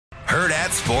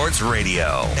Hurrdat Sports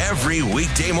Radio. Every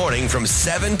weekday morning from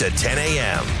 7 to 10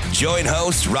 a.m. Join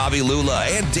hosts Robbie Lula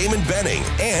and Damon Benning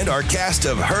and our cast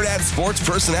of Hurrdat Sports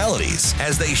personalities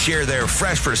as they share their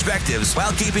fresh perspectives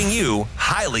while keeping you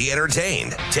highly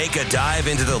entertained. Take a dive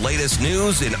into the latest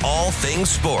news in all things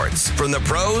sports, from the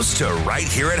pros to right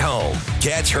here at home.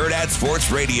 Catch Hurrdat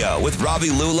Sports Radio with Robbie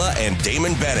Lula and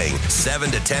Damon Benning,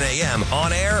 7 to 10 a.m.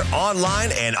 on air, online,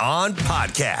 and on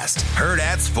podcast.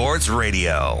 Hurrdat Sports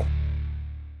Radio.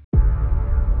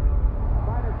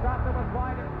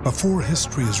 Before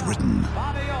history is written,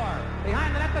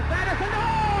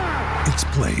 it's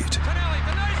played.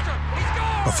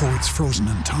 Before it's frozen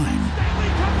in time,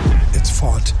 it's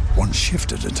fought one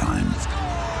shift at a time.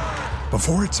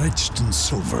 Before it's etched in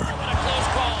silver,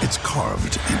 it's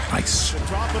carved in ice.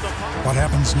 What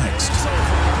happens next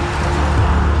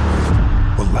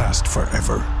will last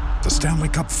forever. The Stanley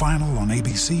Cup Final on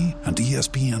ABC and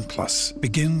ESPN Plus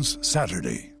begins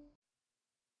Saturday.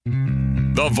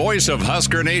 The voice of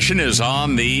Husker Nation is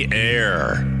on the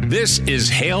air. This is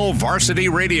Hail Varsity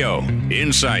Radio.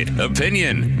 Insight,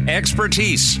 opinion,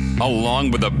 expertise,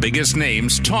 along with the biggest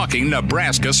names talking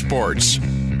Nebraska sports.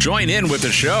 Join in with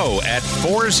the show at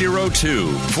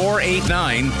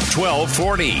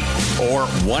 402-489-1240 or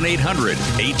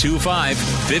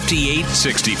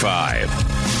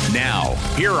 1-800-825-5865. Now,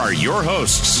 here are your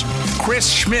hosts, Chris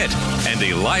Schmidt and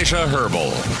Elijah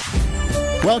Herbal.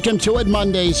 Welcome to it.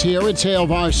 Mondays here. It's Hail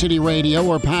Varsity Radio.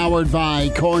 We're powered by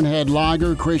Cornhead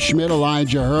Lager, Chris Schmidt,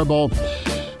 Elijah Herbal.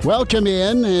 Welcome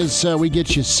in as we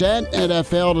get you set.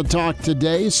 NFL to talk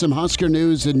today. Some Husker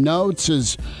news and notes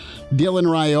as Dylan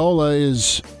Raiola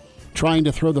is trying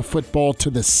to throw the football to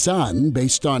the sun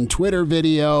based on Twitter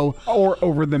video. Or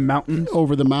over the mountains.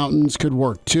 Over the mountains could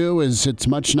work too, as it's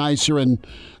much nicer in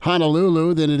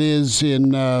Honolulu than it is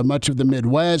in much of the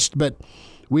Midwest. But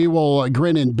we will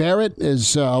grin and bear it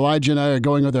as Elijah and I are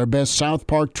going with our best South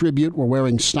Park tribute. We're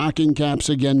wearing stocking caps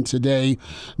again today.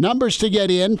 Numbers to get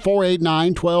in,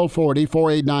 489-1240,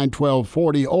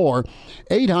 489-1240, or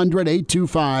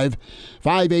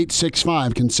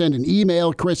 800-825-5865. Can send an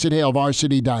email,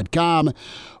 chris@hailvarsity.com,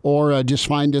 or just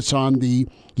find us on the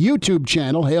YouTube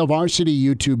channel, Hail Varsity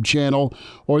YouTube channel,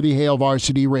 or the Hail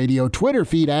Varsity Radio Twitter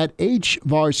feed at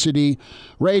HVarsity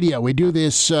Radio. We do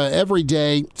this every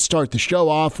day. Start the show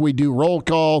off. We do roll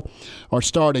call, our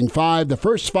starting five. The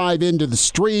first five into the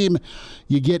stream,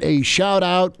 you get a shout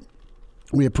out.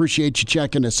 We appreciate you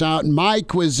checking us out.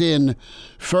 Mike was in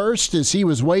first as he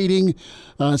was waiting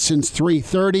since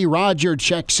 3:30. Roger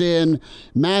checks in.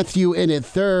 Matthew in at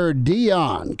third.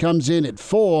 Dion comes in at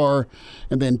 4.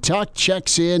 And then Tuck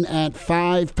checks in at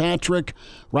 5. Patrick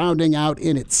rounding out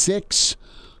in at 6.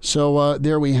 So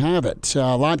there we have it.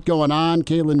 A lot going on.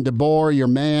 Kalen DeBoer, your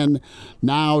man,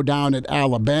 now down at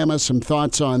Alabama. Some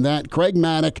thoughts on that. Craig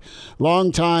Maddock,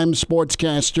 longtime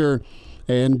sportscaster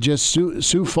and just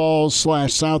Sioux Falls /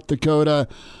 South Dakota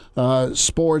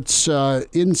sports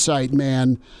insight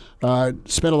man.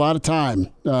 Spent a lot of time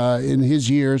in his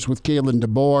years with Kalen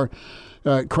DeBoer.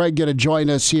 Craig going to join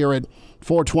us here at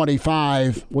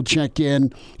 4:25. We'll check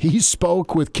in. He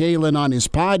spoke with Kalen on his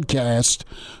podcast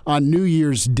on New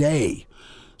Year's Day.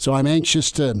 So I'm anxious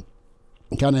to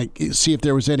kind of see if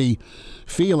there was any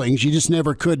feelings. You just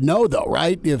never could know, though,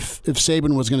 right? If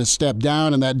Saban was going to step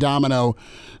down, and that domino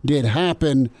did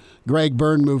happen. Greg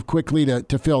Byrne moved quickly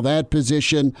to fill that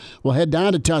position. We'll head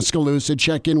down to Tuscaloosa,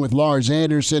 check in with Lars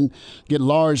Anderson, get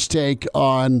Lars' take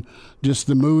on just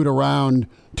the mood around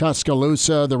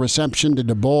Tuscaloosa, the reception to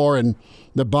DeBoer, and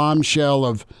the bombshell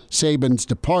of Saban's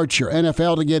departure.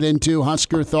 NFL to get into,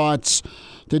 Husker thoughts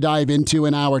to dive into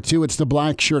in hour 2. It's the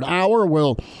Black Shirt Hour.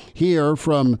 We'll hear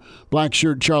from Black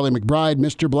Shirt Charlie McBride,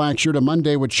 Mr. Black Shirt, a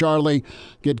Monday with Charlie,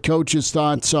 get coach's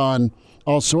thoughts on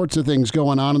all sorts of things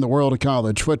going on in the world of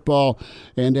college football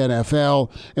and NFL.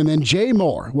 And then Jay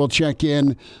Moore will check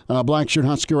in, Black Shirt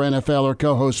Husker NFLer,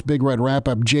 co-host Big Red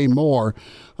Wrap-Up. Jay Moore,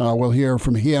 we'll hear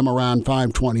from him around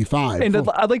 5:25. And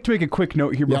I'd like to make a quick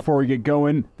note here before we get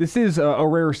going. This is a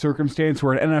rare circumstance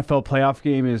where an NFL playoff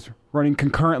game is running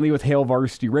concurrently with Hail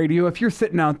Varsity Radio. If you're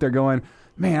sitting out there going,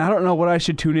 man, I don't know what I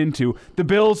should tune into. The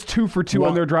Bills 2 for 2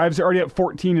 on their drives. They're already at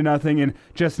 14-0, and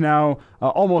just now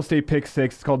almost a pick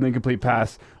six. It's called an incomplete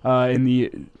pass, and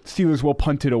the Steelers will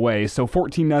punt it away. So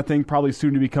 14-0, probably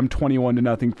soon to become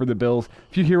 21-0 for the Bills.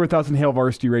 If you're here with us on Hail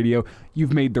Varsity Radio,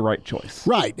 you've made the right choice.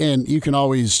 Right, and you can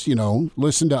always,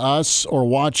 listen to us or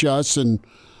watch us, and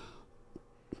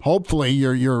hopefully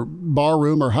your bar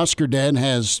room or Husker Den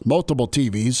has multiple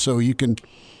TVs, so you can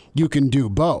do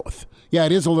both. Yeah,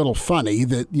 it is a little funny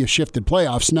that you shifted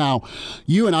playoffs. Now,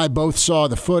 you and I both saw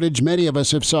the footage. Many of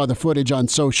us have saw the footage on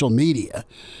social media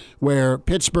where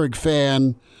Pittsburgh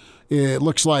fan, it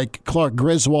looks like Clark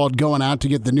Griswold going out to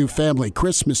get the new family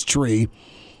Christmas tree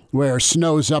where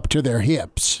snow's up to their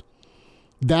hips.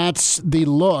 That's the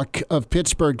look of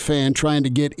Pittsburgh fan trying to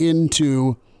get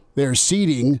into their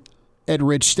seating at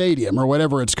Rich Stadium, or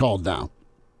whatever it's called now,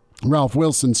 Ralph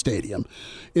Wilson Stadium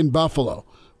in Buffalo.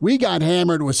 We got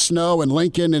hammered with snow in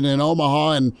Lincoln and in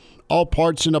Omaha and all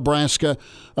parts of Nebraska.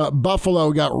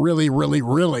 Buffalo got really, really,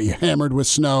 really hammered with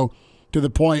snow to the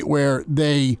point where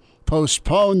they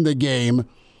postponed the game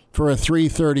for a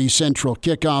 3:30 Central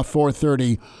kickoff,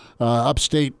 4:30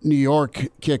 upstate New York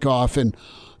kickoff. And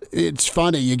it's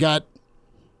funny, you got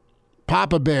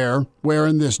Papa Bear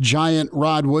wearing this giant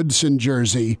Rod Woodson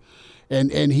jersey,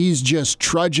 and he's just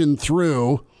trudging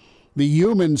through the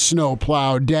human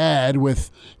snowplow dad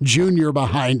with Junior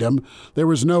behind him. There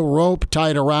was no rope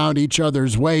tied around each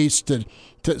other's waist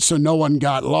so no one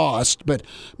got lost. But,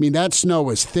 I mean, that snow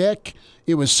was thick.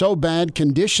 It was so bad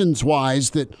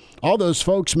conditions-wise that all those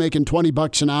folks making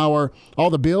 $20 an hour, all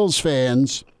the Bills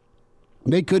fans,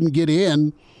 they couldn't get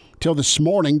in till this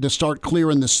morning to start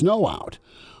clearing the snow out.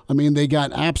 I mean, they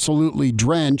got absolutely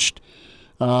drenched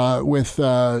with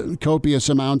copious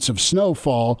amounts of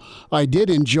snowfall. I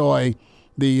did enjoy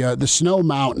the snow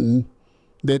mountain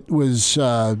that was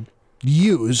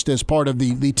used as part of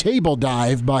the table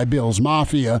dive by Bills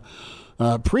Mafia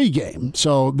pregame.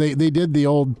 So they did the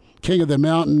old King of the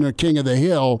Mountain or King of the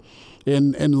Hill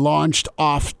and launched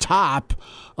off top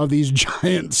of these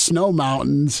giant snow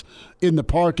mountains in the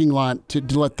parking lot to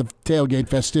let the tailgate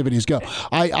festivities go.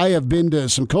 I have been to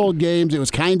some cold games. It was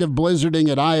kind of blizzarding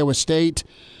at Iowa State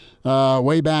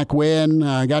way back when.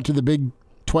 I got to the Big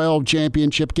 12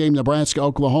 championship game,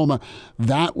 Nebraska-Oklahoma.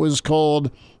 That was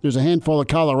cold. There's a handful of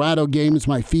Colorado games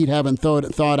my feet haven't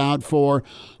thawed out for.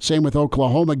 Same with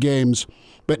Oklahoma games,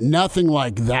 but nothing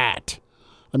like that.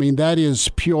 I mean, that is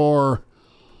pure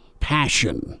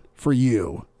passion for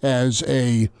you as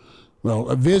a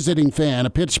visiting fan, a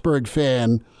Pittsburgh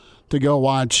fan, to go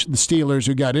watch the Steelers,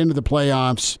 who got into the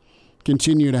playoffs,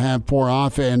 continue to have poor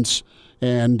offense,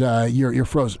 and you're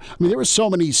frozen. I mean, there were so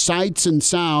many sights and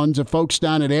sounds of folks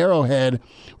down at Arrowhead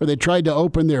where they tried to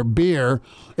open their beer,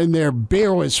 and their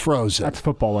beer was frozen. That's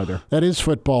football weather. That is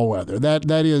football weather. That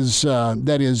is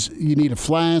you need a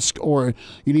flask, or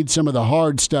you need some of the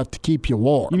hard stuff to keep you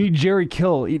warm. You need Jerry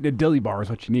Kill eating a dilly bar is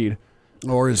what you need.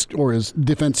 Or his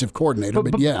defensive coordinator,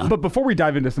 but yeah. But before we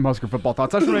dive into some Husker football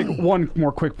thoughts, I just want to make one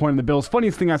more quick point on the Bills.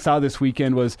 Funniest thing I saw this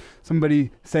weekend was somebody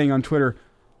saying on Twitter,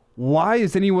 why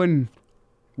is anyone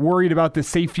worried about the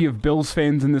safety of Bills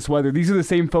fans in this weather? These are the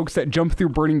same folks that jump through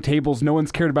burning tables. No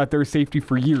one's cared about their safety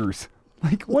for years.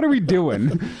 Like, what are we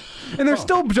doing? And they're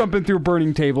still jumping through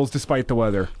burning tables despite the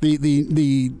weather.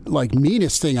 The like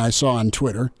meanest thing I saw on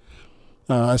Twitter,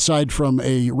 aside from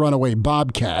a runaway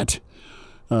bobcat,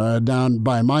 down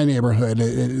by my neighborhood,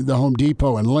 the Home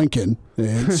Depot in Lincoln,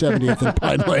 at 70th and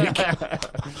Pine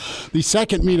Lake. The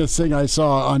second meanest thing I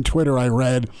saw on Twitter I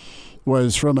read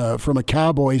was from a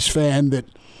Cowboys fan that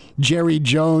Jerry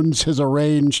Jones has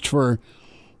arranged for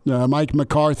Mike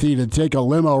McCarthy to take a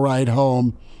limo ride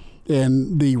home,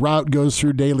 and the route goes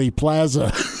through Daly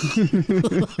Plaza.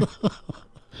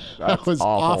 That was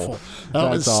awful.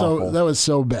 That was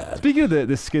so bad. Speaking of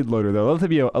the skid loader, though, let that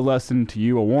be a lesson to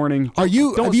you, a warning.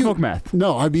 Don't smoke meth.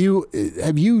 No, have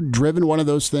you driven one of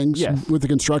those things? Yes. With a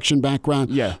construction background?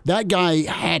 Yeah. That guy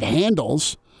had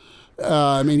handles. He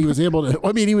was able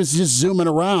to. He was just zooming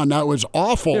around. That was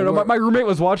awful. You know, my roommate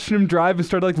was watching him drive and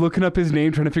started looking up his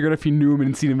name, trying to figure out if he knew him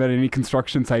and seen him at any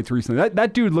construction sites recently.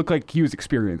 That dude looked like he was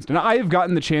experienced. And I have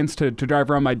gotten the chance to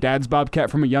drive around my dad's Bobcat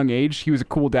from a young age. He was a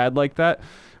cool dad like that.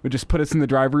 Would just put us in the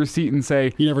driver's seat and say,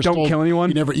 "Don't kill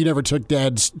anyone." You never took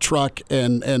Dad's truck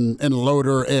and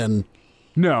loader and.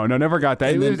 No, never got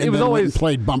that. It was always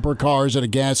played bumper cars at a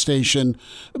gas station.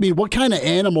 I mean, what kind of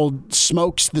animal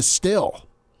smokes the still?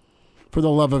 For the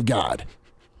love of God,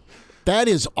 that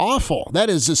is awful. That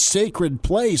is a sacred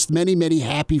place. Many, many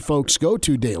happy folks go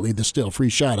to daily. The Still. Free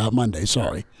shout out Monday.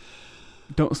 Sorry.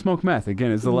 Don't smoke meth.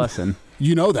 Again, is the lesson.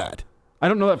 You know that. I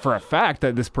don't know that for a fact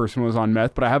that this person was on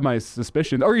meth, but I have my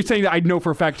suspicions. Or are you saying that I know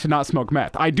for a fact to not smoke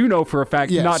meth? I do know for a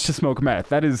fact not to smoke meth.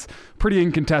 That is pretty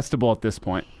incontestable at this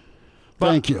point. But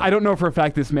thank you. I don't know for a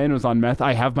fact this man was on meth.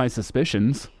 I have my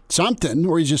suspicions. Something,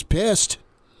 or he's just pissed.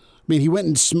 I mean, he went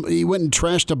and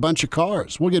trashed a bunch of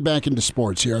cars. We'll get back into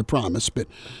sports here, I promise. But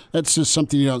that's just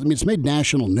something, it's made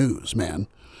national news, man.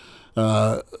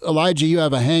 Elijah, you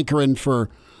have a hankering for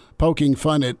poking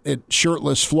fun at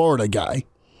shirtless Florida guy,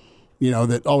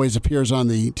 that always appears on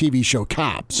the TV show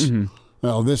Cops. Mm-hmm.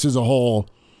 Well, this is a whole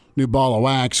new ball of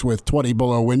wax with 20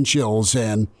 below wind chills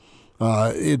and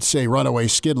it's a runaway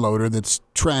skid loader that's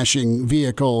trashing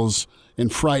vehicles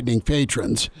and frightening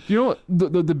patrons. You know what?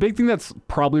 The big thing that's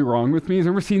probably wrong with me is I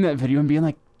remember seeing that video and being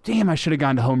like, damn, I should have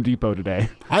gone to Home Depot today.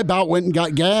 I about went and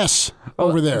got gas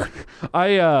over there.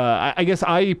 I guess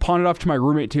I pawned it off to my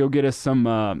roommate to go get us some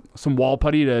wall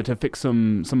putty to fix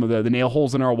some of the nail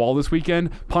holes in our wall this weekend.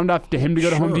 Pawned it off to him to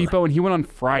go to Home Depot, and he went on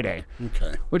Friday.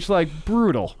 Okay. Which,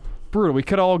 brutal. We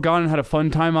could have all gone and had a fun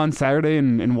time on Saturday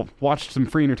and watched some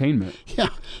free entertainment. Yeah.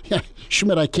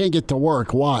 Schmidt, I can't get to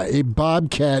work. Why? A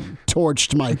bobcat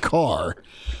torched my car.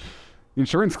 The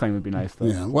insurance claim would be nice, though.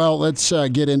 Yeah. Well, let's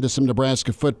get into some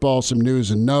Nebraska football, some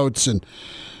news and notes. And,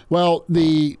 well,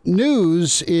 the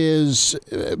news is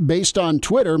based on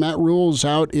Twitter. Matt Rhules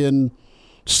out in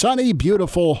sunny,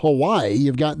 beautiful Hawaii.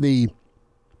 You've got the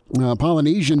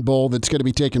Polynesian Bowl that's going to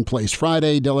be taking place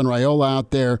Friday. Dylan Raiola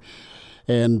out there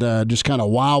and just kind of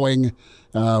wowing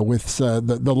with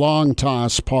the long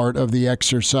toss part of the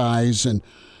exercise. And,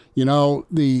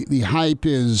 the hype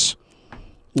is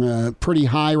pretty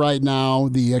high right now.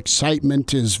 The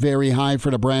excitement is very high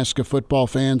for Nebraska football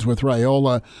fans with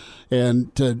Raiola.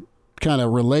 And to kind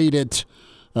of relate it,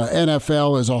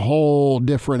 NFL is a whole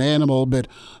different animal. But,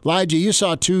 Elijah, you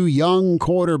saw two young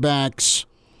quarterbacks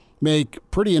make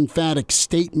pretty emphatic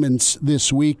statements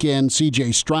this weekend.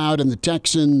 C.J. Stroud and the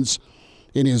Texans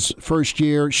in his first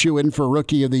year, shoo-in for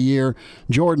Rookie of the Year.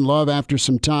 Jordan Love, after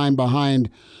some time behind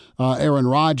Aaron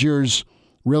Rodgers,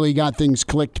 really got things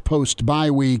clicked post-bye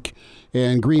week,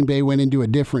 and Green Bay went into a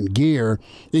different gear.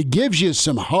 It gives you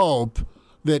some hope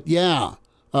that,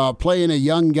 playing a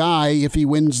young guy, if he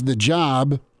wins the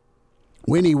job,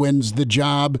 when he wins the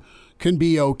job, can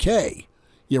be okay.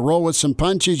 You roll with some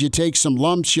punches, you take some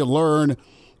lumps, you learn,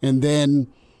 and then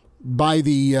by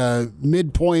the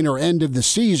midpoint or end of the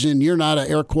season, you're not an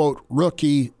air quote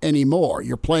rookie anymore.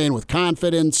 You're playing with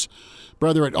confidence.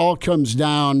 Brother, it all comes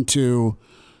down to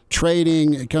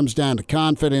trading, it comes down to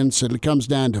confidence, and it comes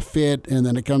down to fit, and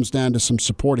then it comes down to some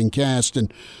supporting cast.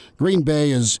 And Green Bay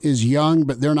is young,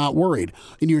 but they're not worried.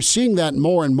 And you're seeing that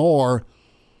more and more,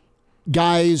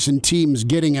 guys and teams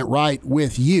getting it right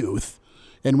with youth.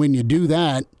 And when you do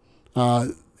that,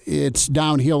 it's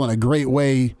downhill in a great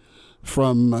way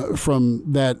from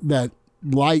that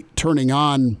light turning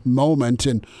on moment.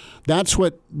 And that's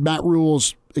what Matt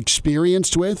Rhules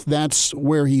experienced with. That's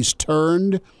where he's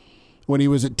turned. When he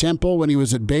was at Temple, when he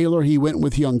was at Baylor, he went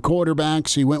with young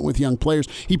quarterbacks. He went with young players.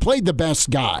 He played the best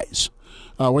guys,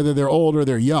 whether they're old or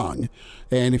they're young.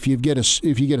 And if you get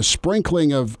a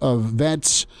sprinkling of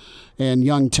vets and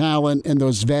young talent, and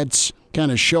those vets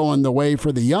kind of showing the way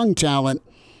for the young talent,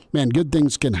 man, good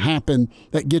things can happen.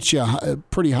 That gets you a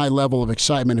pretty high level of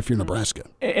excitement if you're Nebraska.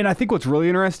 And I think what's really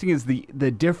interesting is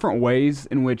the different ways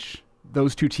in which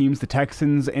those two teams, the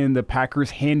Texans and the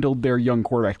Packers, handled their young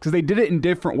quarterbacks. Because they did it in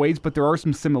different ways, but there are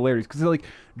some similarities. Because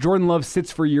Jordan Love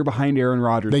sits for a year behind Aaron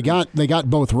Rodgers. They got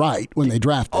both right when they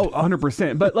drafted. Oh,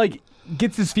 100%. But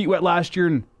gets his feet wet last year,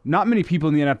 and not many people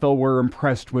in the NFL were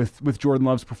impressed with Jordan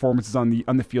Love's performances on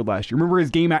the field last year. Remember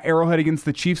his game at Arrowhead against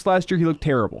the Chiefs last year? He looked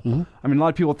terrible. Mm-hmm. I mean, a lot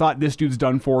of people thought this dude's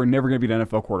done for and never going to be an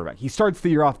NFL quarterback. He starts the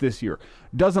year off this year.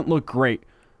 Doesn't look great.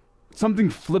 Something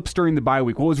flips during the bye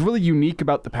week. What was really unique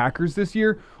about the Packers this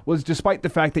year was, despite the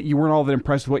fact that you weren't all that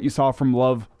impressed with what you saw from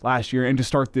Love last year and to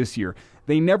start this year,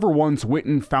 they never once went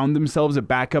and found themselves a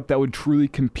backup that would truly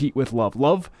compete with Love.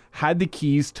 Love had the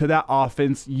keys to that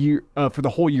offense for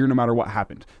the whole year, no matter what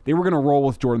happened. They were going to roll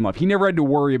with Jordan Love. He never had to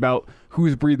worry about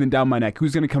who's breathing down my neck,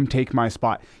 who's going to come take my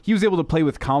spot. He was able to play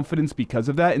with confidence because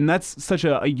of that, and that's such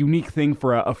a unique thing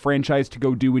for a franchise to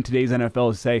go do in today's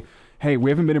NFL, is say, hey,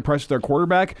 we haven't been impressed with our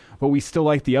quarterback, but we still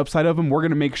like the upside of him. We're going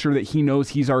to make sure that he knows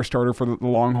he's our starter for the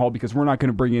long haul, because we're not going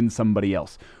to bring in somebody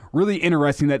else. Really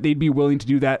interesting that they'd be willing to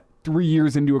do that 3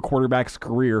 years into a quarterback's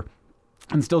career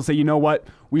and still say, you know what,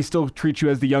 we still treat you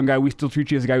as the young guy. We still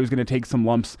treat you as a guy who's going to take some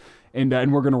lumps, and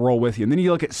we're going to roll with you. And then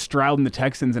you look at Stroud and the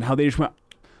Texans and how they just went,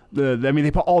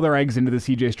 they put all their eggs into the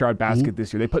C.J. Stroud basket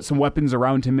this year. They put some weapons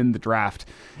around him in the draft,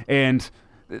 and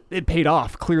it paid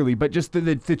off, clearly. But just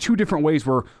the two different ways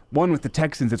were, one with the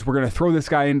Texans, it's we're going to throw this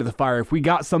guy into the fire. If we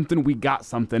got something, we got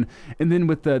something. And then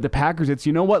with the Packers, it's,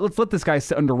 you know what, let's let this guy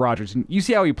sit under Rodgers. And you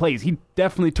see how he plays. He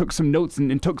definitely took some notes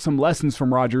and took some lessons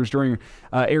from Rodgers during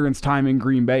Aaron's time in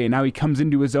Green Bay. And now he comes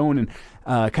into his own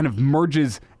and kind of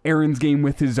merges Aaron's game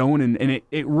with his own, and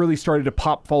it really started to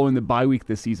pop following the bye week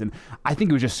this season. I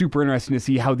think it was just super interesting to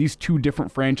see how these two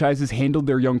different franchises handled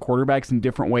their young quarterbacks in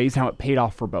different ways, how it paid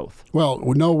off for both. Well,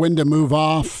 we know when to move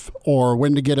off or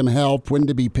when to get him help, when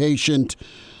to be patient.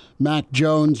 Mac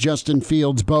Jones, Justin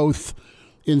Fields, both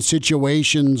in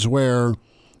situations where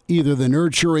either the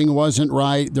nurturing wasn't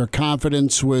right, their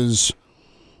confidence was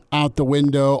out the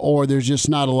window, or there's just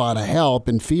not a lot of help.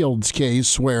 In Fields'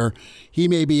 case, where he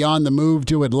may be on the move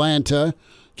to Atlanta,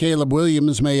 Caleb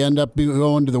Williams may end up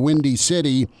going to the Windy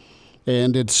City,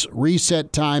 and it's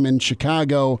reset time in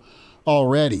Chicago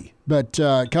already. But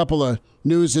a couple of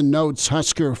news and notes,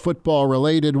 Husker football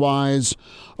related wise.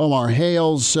 Omar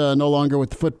Hales no longer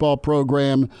with the football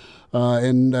program,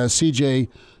 and CJ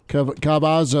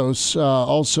Cavazos,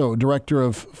 also director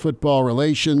of football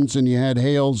relations, and you had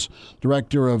Hales,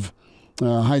 director of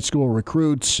high school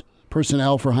recruits,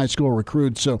 personnel for high school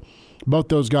recruits. So both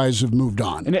those guys have moved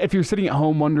on. And if you're sitting at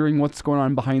home wondering what's going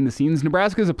on behind the scenes,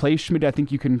 Nebraska is a place, Schmidt, I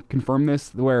think you can confirm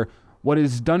this, where what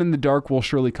is done in the dark will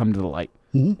surely come to the light.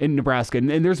 In Nebraska,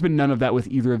 and there's been none of that with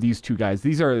either of these two guys.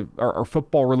 These are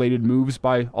football-related moves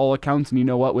by all accounts, and you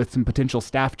know what? With some potential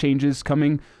staff changes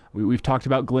coming, we've talked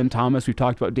about Glenn Thomas, we've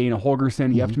talked about Dana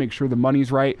Holgerson. You have to make sure the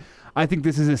money's right. I think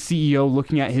this is a CEO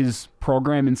looking at his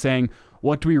program and saying,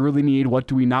 what do we really need? What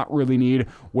do we not really need?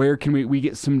 Where can we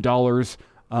get some dollars?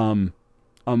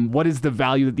 What is the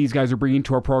value that these guys are bringing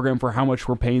to our program for how much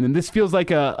we're paying them? This feels like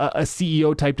a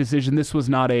CEO-type decision. This was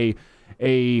not a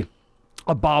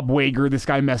Bob Wager, this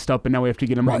guy messed up and now we have to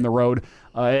get him on the road.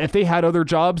 If they had other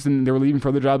jobs and they were leaving for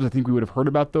other jobs, I think we would have heard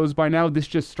about those by now. This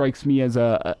just strikes me as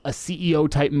a CEO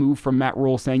type move from Matt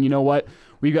Rhules saying, you know what,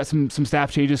 we've got some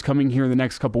staff changes coming here in the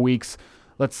next couple weeks.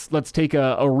 Let's take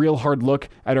a real hard look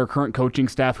at our current coaching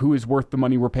staff, who is worth the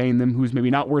money we're paying them, who's maybe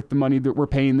not worth the money that we're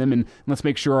paying them, and let's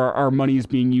make sure our money is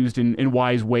being used in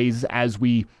wise ways as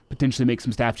we potentially make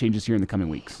some staff changes here in the coming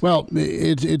weeks. Well,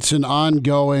 it's an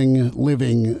ongoing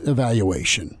living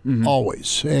evaluation,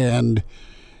 always. And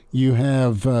you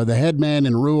have the head man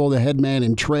in Rhule, the head man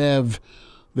in Trev,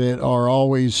 that are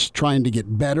always trying to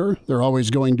get better. They're always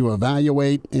going to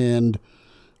evaluate, and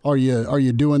are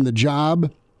you doing the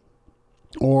job?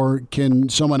 Or can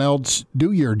someone else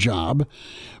do your job?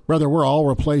 Brother, we're all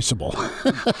replaceable.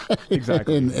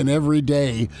 Exactly. And every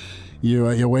day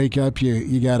you wake up,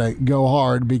 you got to go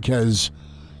hard because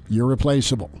you're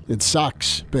replaceable. It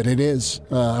sucks, but it is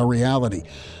a reality.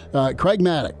 Craig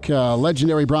Maddock,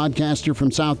 legendary broadcaster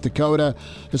from South Dakota,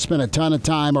 has spent a ton of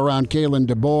time around Kalen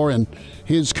DeBoer and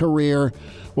his career.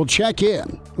 We'll check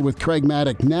in with Craig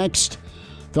Maddock next.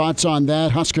 Thoughts on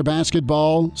that? Husker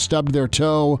basketball stubbed their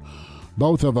toe.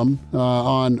 Both of them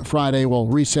on Friday. We'll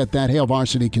reset that. Hail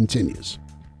Varsity continues.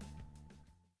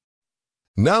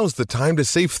 Now's the time to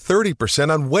save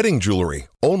 30% on wedding jewelry,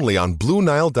 only on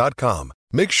BlueNile.com.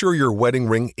 Make sure your wedding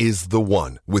ring is the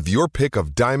one with your pick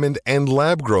of diamond and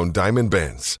lab-grown diamond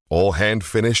bands, all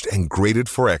hand-finished and graded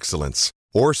for excellence.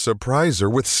 Or surprise her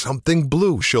with something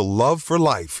blue she'll love for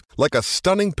life, like a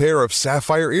stunning pair of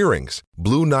sapphire earrings.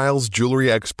 Blue Nile's jewelry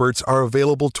experts are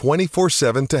available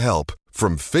 24/7 to help.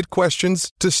 From fit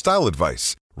questions to style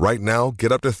advice. Right now,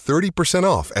 get up to 30%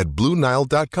 off at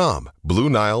BlueNile.com.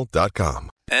 BlueNile.com.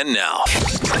 And now,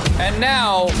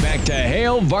 back to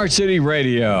Hail Varsity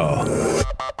Radio.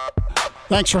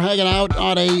 Thanks for hanging out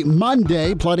on a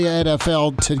Monday. Plenty of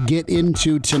NFL to get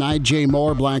into tonight. Jay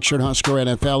Moore, Blackshirt Husker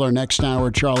NFLer. Next hour,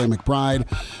 Charlie McBride.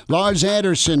 Lars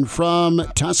Anderson from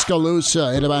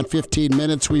Tuscaloosa. In about 15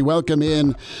 minutes, we welcome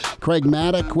in Craig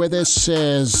Maddock with us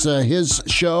as his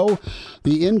show,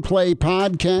 the In Play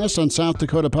podcast on South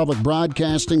Dakota Public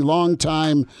Broadcasting.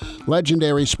 Longtime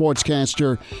legendary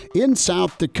sportscaster in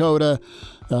South Dakota.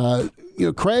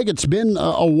 Craig, it's been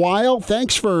a while.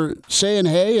 Thanks for saying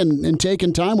hey and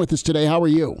taking time with us today. How are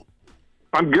you?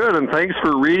 I'm good, and thanks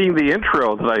for reading the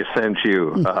intro that I sent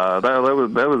you.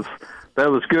 That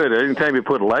was good. Anytime you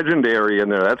put legendary in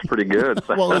there, that's pretty good.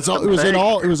 Well, it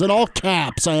was in all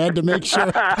caps. I had to make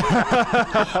sure.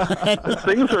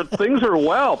 Things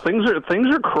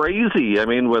are crazy. I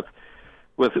mean, with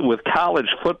college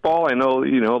football, I know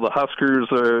the Huskers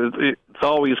it's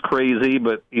always crazy,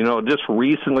 but just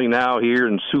recently now here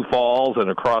in Sioux Falls and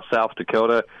across South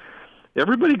Dakota,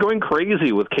 everybody going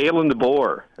crazy with Kalen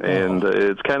DeBoer, and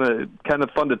it's kind of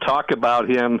fun to talk about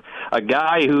him, a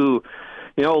guy who,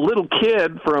 a little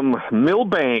kid from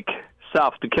Millbank,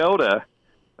 South Dakota.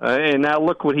 And now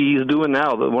look what he's doing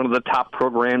now, one of the top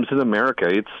programs in America.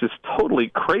 It's just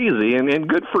totally crazy and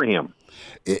good for him.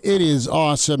 It is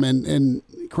awesome. And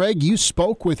Craig, you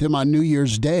spoke with him on New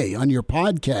Year's Day on your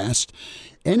podcast.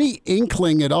 Any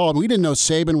inkling at all? We didn't know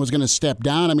Saban was going to step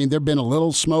down. I mean, there'd been a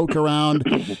little smoke around.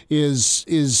 Is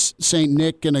St.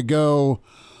 Nick going to go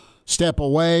step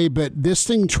away? But this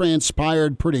thing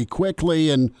transpired pretty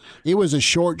quickly, and it was a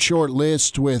short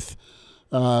list with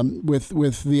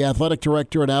the athletic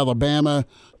director at Alabama,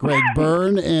 Greg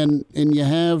Byrne, and you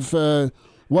have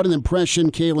what an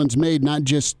impression Kalen's made, not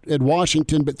just at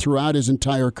Washington, but throughout his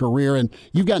entire career. And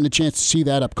you've gotten a chance to see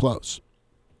that up close.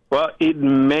 Well, it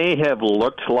may have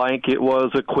looked like it was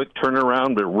a quick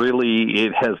turnaround, but really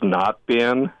it has not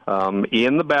been.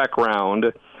 In the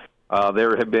background,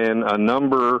 there have been a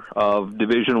number of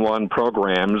Division I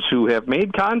programs who have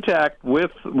made contact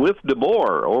with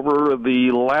DeBoer over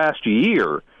the last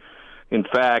year. In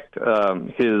fact,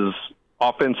 his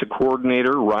offensive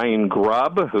coordinator, Ryan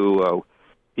Grubb, who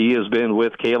he has been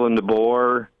with Kalen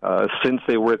DeBoer since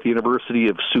they were at the University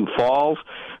of Sioux Falls.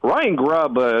 Ryan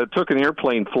Grubb took an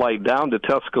airplane flight down to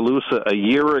Tuscaloosa a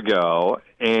year ago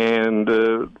and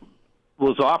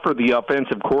was offered the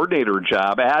offensive coordinator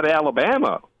job at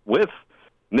Alabama with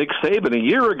Nick Saban a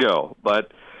year ago.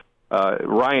 But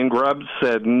Ryan Grubb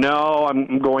said, no,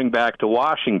 I'm going back to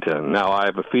Washington. Now, I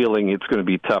have a feeling it's going to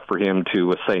be tough for him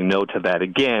to say no to that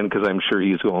again because I'm sure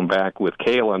he's going back with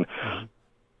Kalen.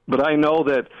 But I know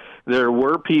that there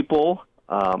were people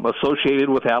associated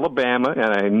with Alabama,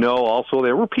 and I know also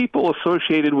there were people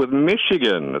associated with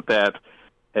Michigan that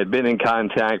had been in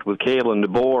contact with Kalen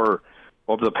DeBoer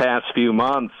over the past few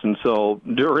months. And so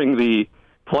during the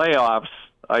playoffs,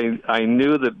 I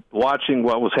knew that watching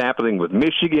what was happening with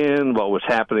Michigan, what was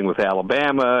happening with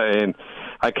Alabama, and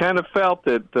I kind of felt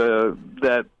that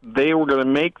that they were going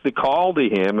to make the call to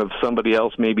him if somebody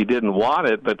else maybe didn't want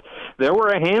it. But there were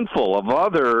a handful of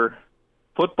other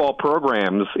football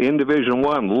programs in Division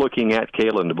I looking at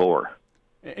Kalen DeBoer.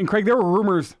 And Craig, there were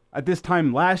rumors at this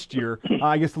time last year,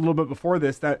 I guess a little bit before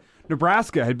this, that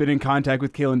Nebraska had been in contact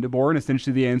with Kalen DeBoer, and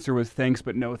essentially the answer was thanks,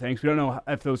 but no thanks. We don't know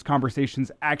if those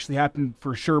conversations actually happened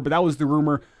for sure, but that was the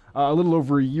rumor a little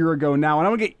over a year ago now. And I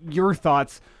want to get your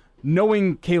thoughts,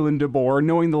 knowing Kalen DeBoer,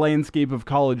 knowing the landscape of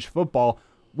college football,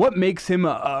 what makes him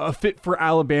a fit for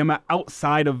Alabama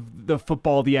outside of the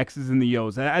football, the X's and the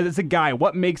O's? As a guy,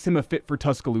 what makes him a fit for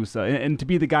Tuscaloosa and to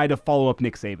be the guy to follow up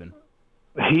Nick Saban?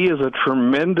 He is a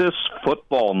tremendous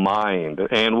football mind,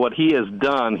 and what he has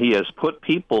done, he has put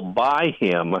people by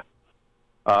him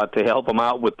to help him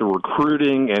out with the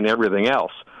recruiting and everything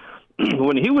else.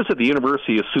 When he was at the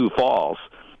University of Sioux Falls,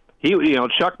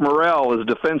 Chuck Morrell is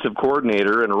defensive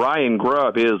coordinator and Ryan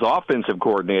Grubb is offensive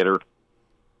coordinator.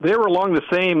 They were along the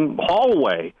same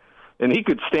hallway, and he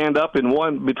could stand up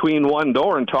between one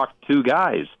door and talk to two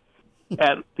guys.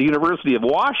 At the University of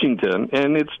Washington,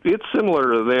 and it's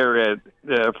similar there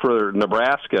for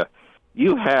Nebraska.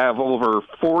 You have over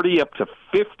 40 up to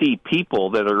 50 people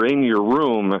that are in your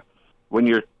room when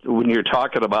you're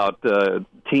talking about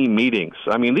team meetings.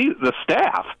 I mean, the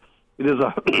staff. It is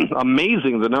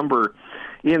amazing the number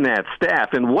in that staff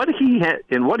and what he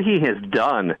has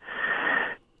done.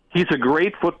 He's a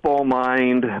great football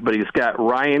mind, but he's got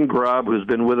Ryan Grubb, who's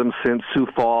been with him since Sioux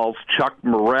Falls. Chuck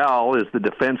Morrell is the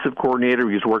defensive coordinator.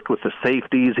 He's worked with the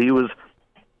safeties. He was,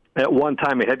 at one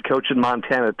time, a head coach in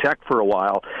Montana Tech for a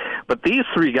while. But these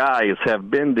three guys have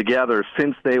been together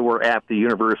since they were at the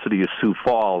University of Sioux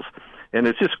Falls. And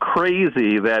it's just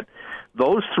crazy that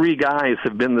those three guys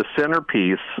have been the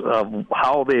centerpiece of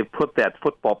how they've put that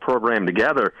football program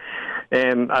together.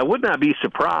 And I would not be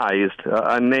surprised,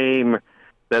 a name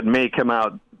that may come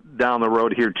out down the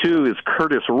road here, too, is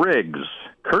Curtis Riggs.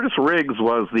 Curtis Riggs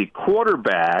was the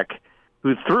quarterback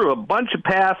who threw a bunch of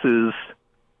passes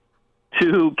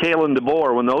to Kalen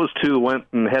DeBoer when those two went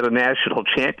and had a national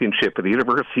championship at the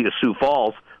University of Sioux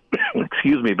Falls,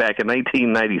 back in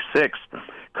 1996.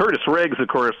 Curtis Riggs, of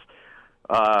course,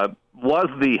 was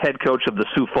the head coach of the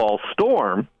Sioux Falls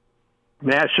Storm,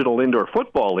 National Indoor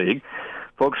Football League.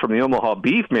 Folks from the Omaha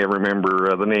Beef may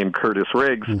remember the name Curtis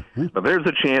Riggs, but there's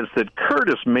a chance that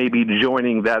Curtis may be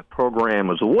joining that program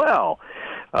as well.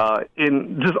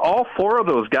 In just all four of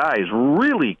those guys,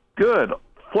 really good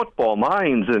football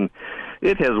minds, and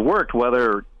it has worked,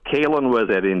 whether Kalen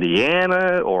was at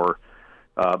Indiana or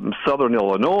Southern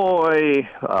Illinois,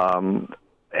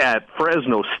 at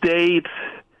Fresno State,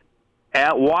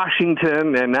 at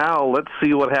Washington, and now let's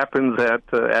see what happens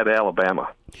at Alabama.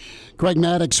 Craig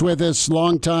Maddox with us,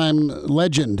 longtime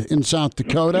legend in South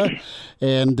Dakota,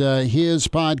 and his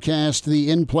podcast,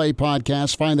 the In Play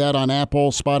Podcast, find that on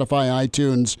Apple, Spotify,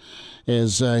 iTunes,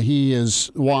 as he has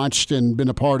watched and been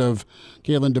a part of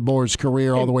Kalen DeBoer's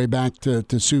career all the way back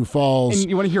to Sioux Falls. And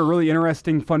you want to hear a really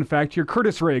interesting fun fact here?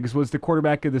 Curtis Riggs was the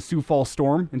quarterback of the Sioux Falls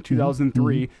Storm in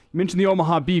 2003. You mentioned the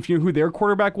Omaha Beef. You know who their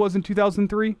quarterback was in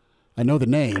 2003? I know the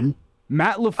name.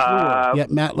 Matt LaFleur.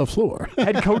 Matt LaFleur.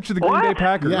 Head coach of the Green Bay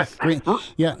Packers.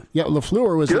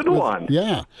 LaFleur was... Good one.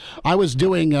 Yeah. I was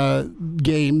doing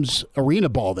games, arena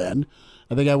ball then.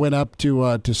 I think I went up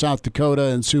to South Dakota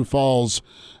and Sioux Falls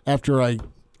after I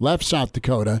left South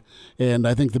Dakota, and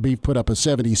I think the Beef put up a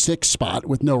 76 spot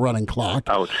with no running clock.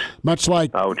 Ouch. Much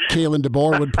like Kalen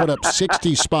DeBoer would put up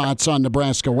 60 spots on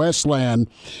Nebraska Westland,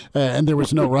 and there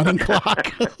was no running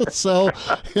clock. So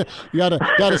you got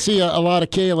to see a lot of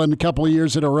Kalen a couple of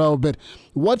years in a row. But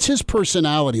what's his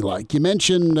personality like? You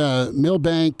mentioned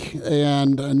Millbank,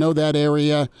 and I know that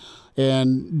area.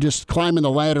 And just climbing the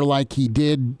ladder like he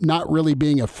did, not really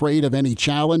being afraid of any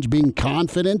challenge, being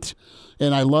confident.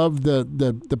 And I love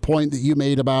the point that you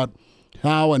made about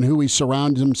how and who he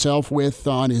surrounds himself with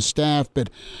on his staff. But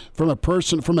from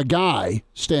a guy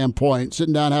standpoint,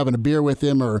 sitting down having a beer with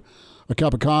him or a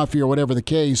cup of coffee or whatever the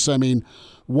case, I mean,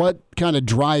 what kind of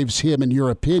drives him, in your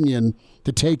opinion,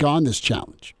 to take on this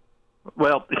challenge?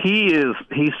 Well, he's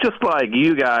just like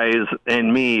you guys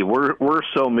and me. We're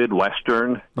so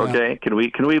Midwestern, okay? Yeah.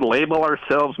 Can we label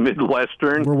ourselves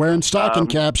Midwestern? We're wearing stocking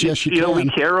caps, yes you can. Know, we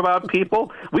care about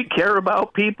people. We care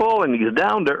about people, and he's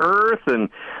down to earth and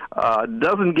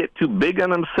doesn't get too big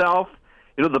on himself.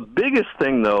 You know, the biggest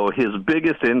thing, though, his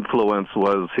biggest influence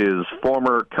was his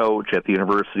former coach at the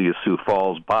University of Sioux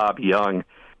Falls, Bob Young.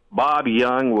 Bob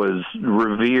Young was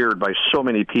revered by so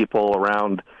many people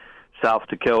around South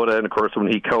Dakota, and of course when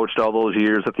he coached all those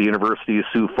years at the University of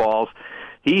Sioux Falls,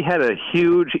 he had a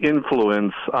huge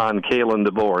influence on Kalen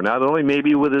DeBoer, not only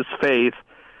maybe with his faith,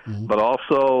 but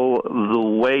also the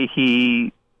way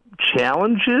he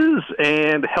challenges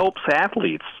and helps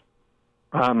athletes.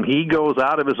 He goes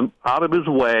out of his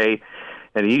way,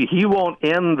 and he won't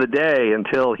end the day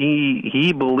until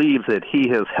he believes that he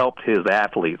has helped his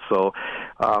athletes. So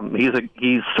he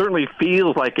certainly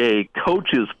feels like a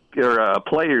coach's or a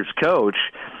player's coach,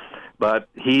 but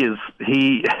here's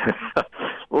a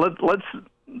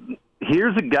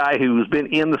guy who's been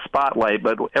in the spotlight,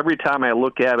 but every time I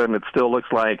look at him, it still looks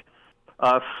like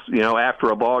us,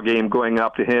 after a ball game, going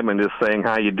up to him and just saying,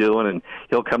 how you doing? And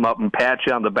he'll come up and pat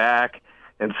you on the back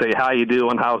and say, how you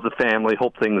doing? How's the family?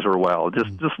 Hope things are well.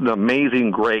 Just an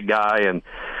amazing, great guy. And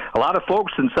a lot of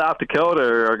folks in South Dakota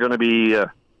are going to be, I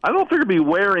don't know if they're going to be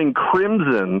wearing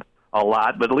crimson a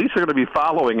lot, but at least they're going to be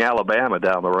following Alabama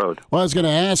down the road. Well, I was going to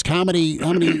ask how many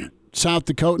South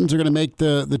Dakotans are going to make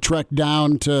the trek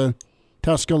down to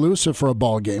Tuscaloosa for a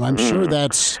ball game. I'm sure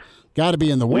that's got to be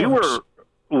in the works.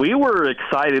 We were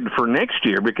excited for next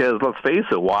year because, let's face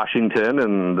it, Washington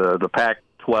and the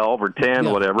Pac-12 or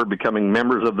 10, whatever, becoming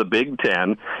members of the Big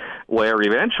Ten, where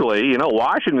eventually,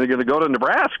 Washington is going to go to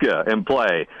Nebraska and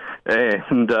play.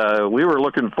 And we were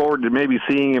looking forward to maybe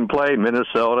seeing him play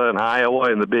Minnesota and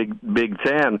Iowa in the Big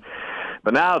Ten.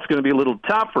 But now it's going to be a little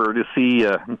tougher to see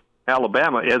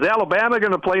Alabama. Is Alabama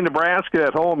going to play Nebraska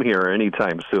at home here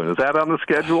anytime soon? Is that on the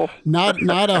schedule? Not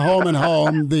a home and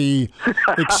home. The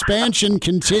expansion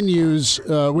continues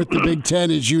with the Big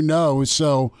Ten, as you know.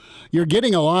 So you're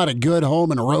getting a lot of good home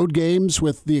and road games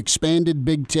with the expanded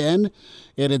Big Ten.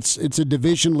 And it's a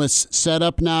divisionless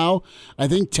setup now. I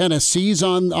think Tennessee's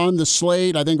on the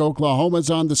slate. I think Oklahoma's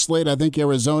on the slate. I think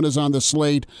Arizona's on the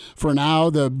slate for now.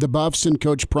 The Buffs and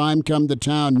Coach Prime come to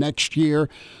town next year.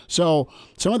 So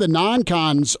some of the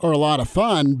non-cons are a lot of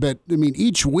fun, but,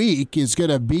 each week is going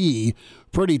to be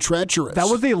pretty treacherous. That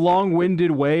was a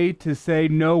long-winded way to say,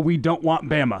 no, we don't want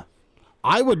Bama.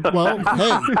 Hey,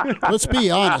 let's be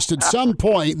honest. At some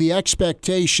point, the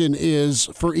expectation is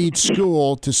for each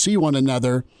school to see one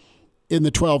another in the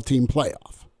 12-team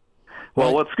playoff. Well,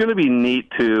 right? What's going to be neat,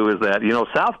 too, is that,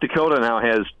 South Dakota now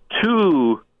has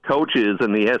 2 coaches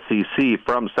in the SEC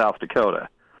from South Dakota.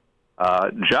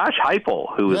 Josh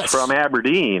Heupel, who is from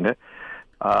Aberdeen,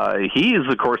 he is,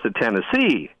 of course, at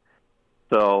Tennessee.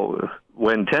 So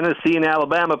when Tennessee and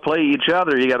Alabama play each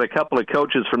other, you got a couple of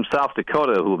coaches from South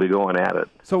Dakota who will be going at it.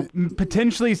 So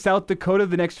potentially South Dakota,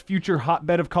 the next future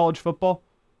hotbed of college football?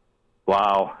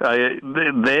 Wow. They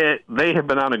have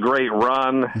been on a great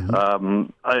run.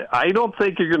 Mm-hmm. I don't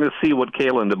think you're going to see what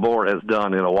Kalen DeBoer has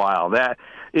done in a while. That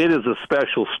it is a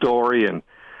special story. And,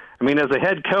 as a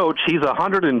head coach, he's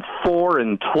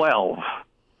 104-12.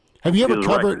 Have you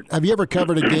ever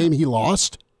covered a game he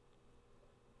lost?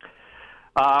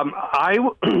 I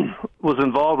was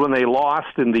involved when they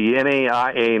lost in the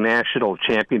NAIA National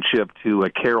Championship to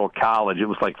Carroll College. It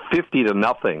was like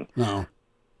 50-0. No.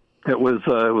 It was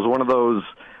one of those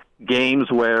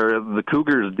games where the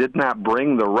Cougars did not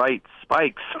bring the right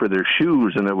spikes for their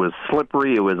shoes, and it was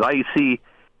slippery, it was icy,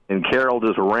 and Carroll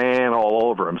just ran all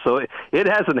over them. So it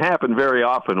hasn't happened very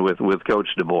often with Coach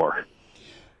DeBoer.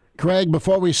 Craig,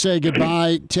 before we say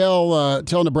goodbye,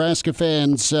 tell Nebraska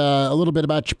fans a little bit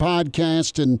about your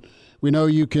podcast, and we know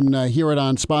you can hear it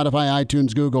on Spotify,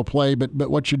 iTunes, Google Play,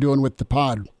 but what you're doing with the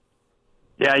pod.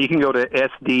 Yeah, you can go to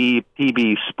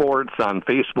SDPB Sports on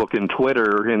Facebook and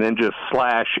Twitter, and then just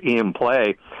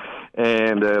 /InPlay.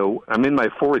 And I'm in my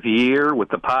 4th year with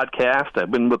the podcast.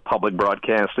 I've been with public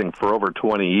broadcasting for over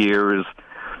 20 years.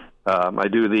 I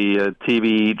do the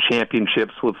TV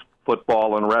championships with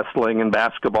football and wrestling and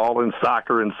basketball and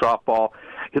soccer and softball.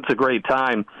 It's a great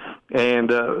time. And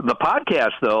the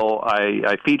podcast, though,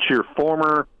 I feature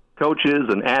former coaches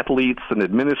and athletes and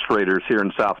administrators here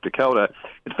in South Dakota.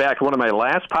 In fact, one of my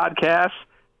last podcasts,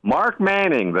 Mark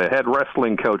Manning, the head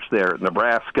wrestling coach there at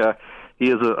Nebraska,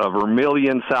 he is a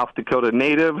Vermilion, South Dakota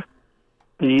native.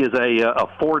 He is a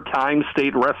 4-time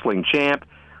state wrestling champ.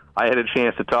 I had a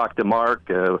chance to talk to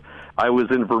Mark. I was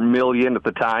in Vermilion at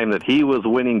the time that he was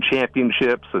winning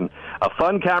championships, and a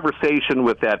fun conversation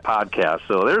with that podcast.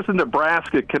 So there's a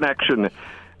Nebraska connection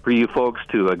for you folks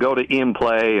to go to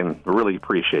InPlay, and really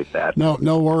appreciate that.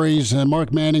 No worries.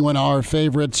 Mark Manning, one of our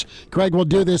favorites. Craig, we'll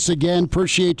do this again.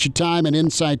 Appreciate your time and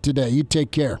insight today. You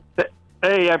take care.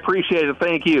 Hey, I appreciate it.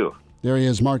 Thank you. There he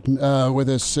is, Mark with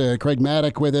us. Craig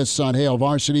Maddock with us on Hail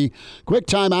Varsity. Quick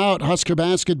timeout, Husker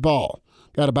basketball.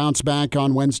 Got to bounce back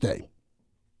on Wednesday.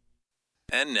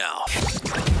 And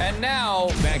now,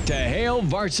 back to Hail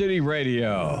Varsity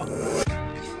Radio.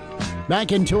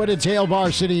 Back into it. It's Hail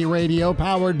Varsity Radio,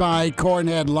 powered by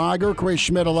Cornhead Lager. Chris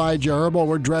Schmidt, Elijah Herbal.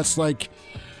 We're dressed like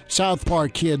South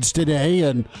Park kids today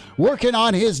and working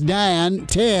on his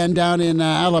 10 down in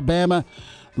Alabama.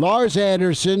 Lars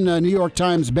Anderson, New York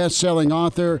Times best-selling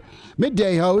author,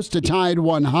 midday host to Tide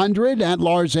 100 at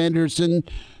Lars Anderson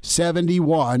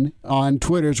 71 on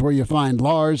Twitter's where you find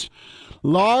Lars.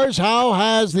 Lars, how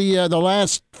has the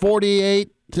last 48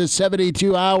 to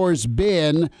 72 hours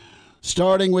been,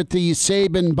 starting with the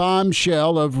Saban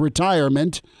bombshell of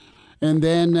retirement, and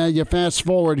then you fast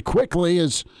forward quickly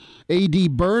as A.D.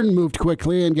 Byrne moved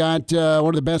quickly and got one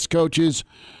of the best coaches,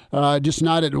 just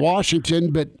not at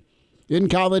Washington, but in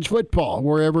college football,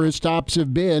 wherever his stops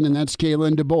have been, and that's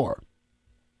Kalen DeBoer.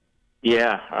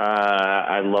 Yeah,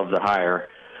 I love the hire.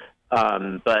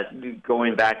 But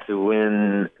going back to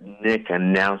when Nick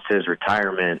announced his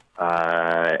retirement,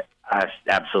 I was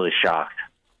absolutely shocked.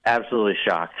 Absolutely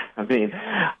shocked. I mean,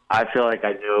 I feel like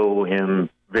I know him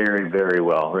very, very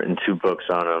well. Written 2 books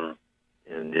on him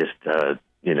and just,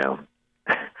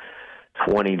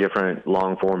 20 different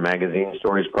long-form magazine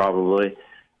stories probably.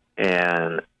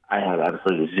 And I had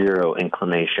absolutely zero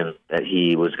inclination that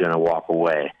he was going to walk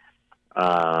away.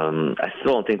 I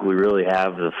still don't think we really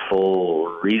have the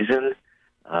full reason.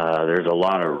 There's a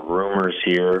lot of rumors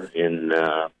here in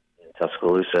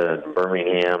Tuscaloosa and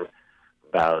Birmingham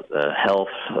about the health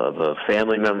of a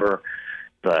family member,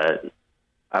 but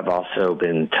I've also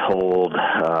been told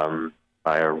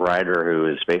by a writer who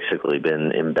has basically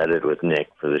been embedded with Nick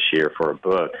for this year for a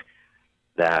book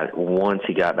that once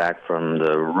he got back from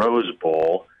the Rose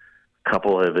Bowl, a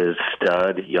couple of his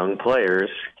stud young players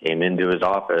came into his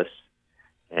office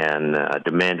and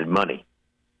demanded money.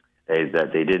 They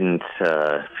didn't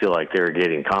feel like they were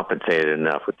getting compensated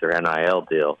enough with their NIL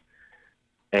deal.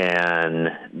 And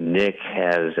Nick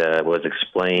was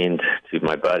explained to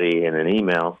my buddy in an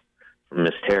email from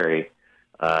Miss Terry.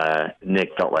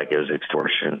 Nick felt like it was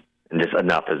extortion, and just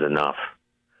enough is enough.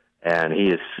 And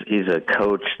he's a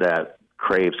coach that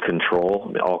craves control. I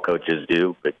mean, all coaches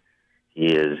do, but he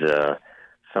is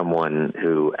someone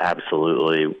who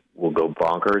absolutely will go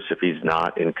bonkers if he's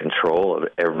not in control of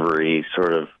every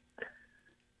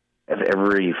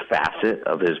facet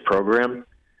of his program.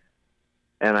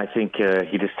 And I think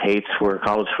he just hates where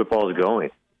college football is going.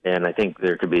 And I think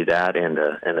there could be that and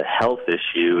a health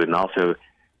issue. And also,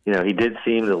 he did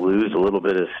seem to lose a little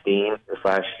bit of steam this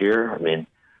last year. I mean,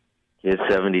 he is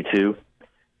 72.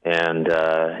 And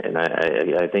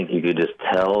I think you could just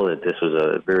tell that this was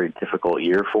a very difficult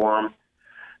year for him.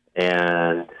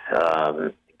 And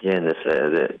again,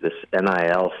 this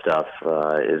NIL stuff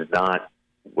is not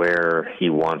where he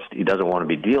doesn't want to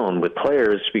be dealing with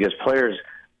players, because players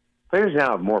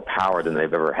now have more power than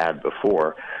they've ever had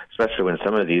before, especially when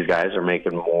some of these guys are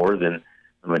making more than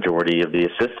the majority of the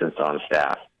assistants on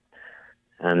staff.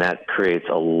 And that creates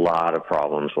a lot of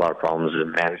problems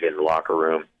in managing the locker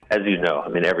room. As you know, I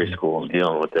mean, every school is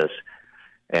dealing with this.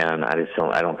 And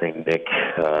I don't think Nick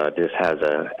just has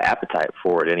an appetite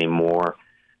for it anymore.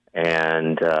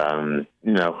 And, I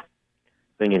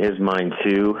think in his mind,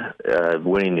 too,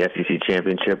 winning the SEC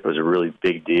championship was a really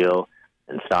big deal,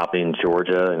 and stopping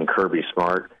Georgia and Kirby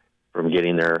Smart from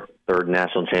getting their 3rd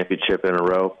national championship in a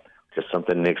row, which is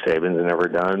something Nick Saban's never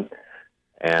done.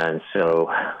 And so,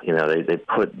 they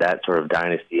put that sort of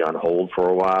dynasty on hold for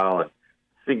a while. And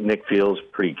I think Nick feels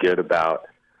pretty good about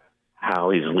how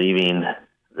he's leaving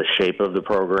the shape of the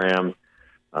program.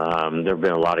 There have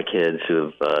been a lot of kids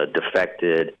who have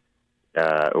defected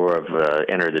or have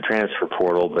entered the transfer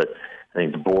portal, but I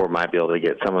think the board might be able to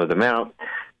get some of them out.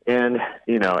 And,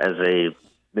 as a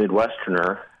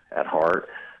Midwesterner at heart,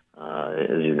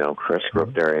 as you know, Chris grew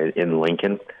up there in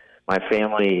Lincoln. My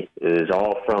family is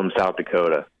all from South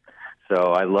Dakota.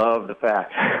 So I love the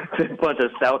fact that a bunch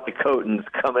of South Dakotans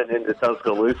coming into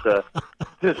Tuscaloosa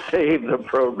to save the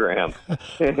program.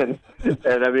 And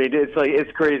I mean,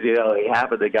 it's crazy.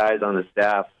 Half of the guys on the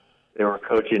staff, they were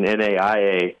coaching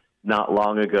NAIA not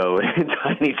long ago in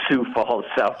tiny Sioux Falls,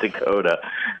 South Dakota,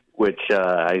 which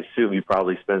I assume you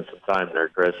probably spent some time there,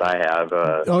 Chris. I have.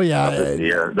 Oh, yeah.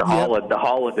 The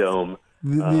Holodome.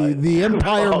 The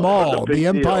Empire Mall, the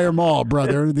Empire Mall,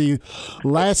 brother. The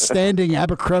last standing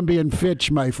Abercrombie and Fitch,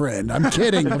 my friend. I'm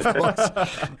kidding, of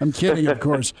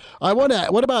course.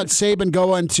 What about Saban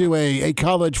going to a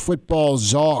college football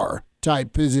czar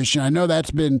type position? I know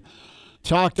that's been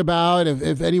talked about.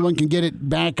 If anyone can get it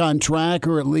back on track,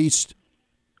 or at least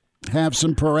have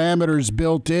some parameters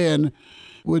built in,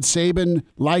 would Saban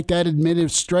like that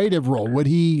administrative role? Would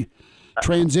he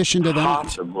transition to that?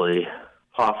 Possibly.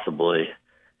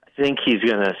 I think he's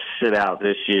going to sit out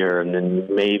this year, and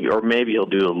then maybe he'll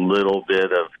do a little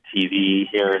bit of TV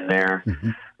here and there.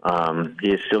 Mm-hmm. He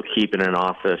is still keeping an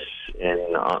office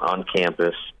on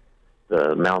campus,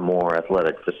 the Mount Moore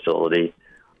Athletic Facility,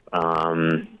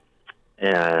 and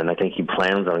I think he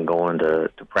plans on going to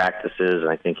practices. And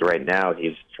I think right now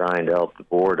he's trying to help the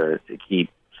board to keep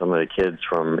some of the kids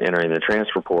from entering the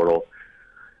transfer portal.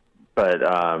 But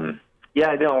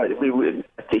yeah, no,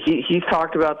 he's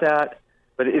talked about that,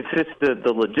 but it's just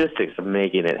the logistics of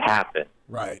making it happen.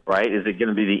 Right? Is it going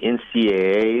to be the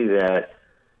NCAA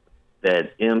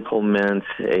that implements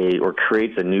or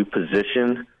creates a new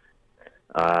position?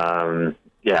 Yeah,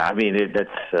 I mean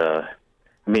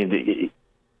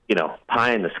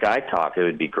pie in the sky talk. It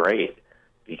would be great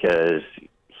because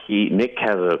Nick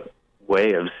has a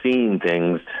way of seeing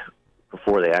things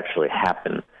before they actually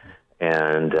happen.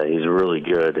 And he's really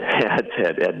good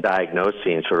at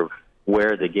diagnosing sort of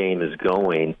where the game is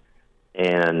going,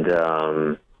 and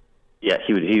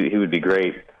he would be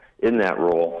great in that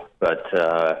role. But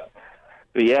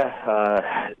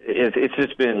yeah, it's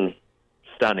just been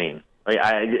stunning.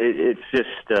 It's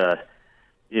just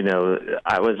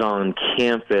I was on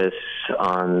campus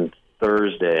on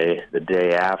Thursday, the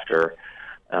day after.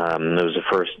 It was the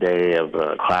first day of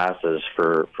classes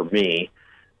for me.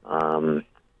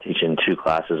 Teaching 2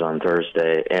 classes on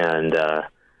Thursday, and the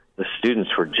students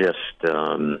were just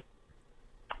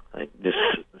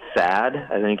sad,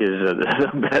 I think is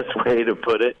the best way to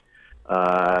put it.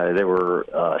 They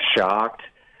were shocked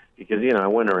because, I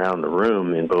went around the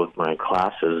room in both my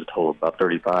classes, told about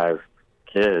 35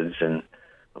 kids, and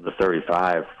of the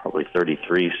 35, probably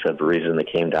 33 said the reason they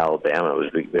came to Alabama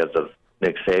was because of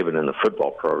Nick Saban and the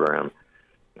football program.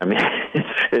 I mean,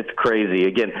 it's crazy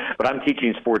again, but I'm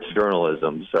teaching sports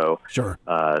journalism, so sure.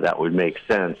 That would make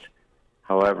sense.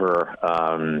 However,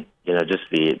 just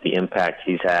the impact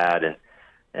he's had,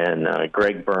 and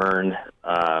Greg Byrne,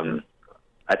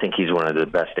 I think he's one of the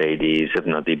best ADs, if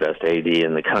not the best AD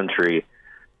in the country,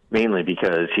 mainly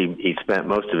because he spent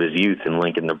most of his youth in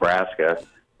Lincoln, Nebraska,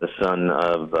 the son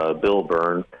of Bill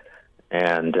Byrne,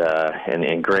 and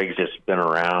Greg's just been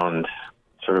around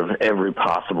sort of every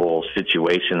possible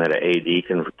situation that an AD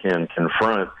can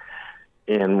confront.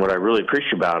 And what I really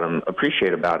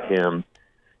appreciate about him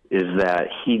is that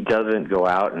he doesn't go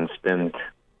out and spend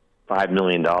 $5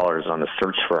 million on a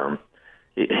search firm.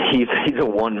 He's a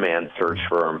one-man search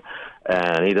firm,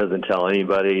 and he doesn't tell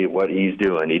anybody what he's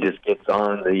doing. He just gets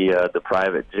on the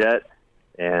private jet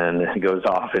and goes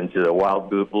off into the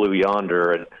wild blue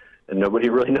yonder, and nobody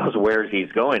really knows where he's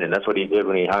going. And that's what he did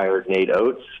when he hired Nate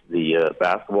Oates, the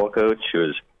basketball coach, who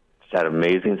has had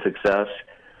amazing success.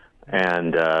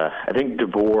 And I think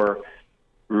DeBoer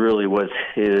really was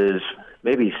his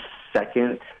maybe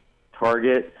second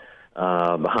target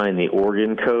behind the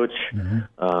Oregon coach,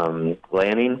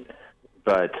 Lanning.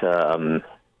 But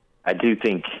I do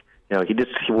think, he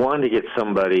wanted to get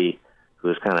somebody who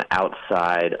was kind of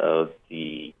outside of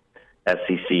the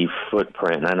SEC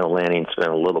footprint. And I know Lanning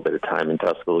spent a little bit of time in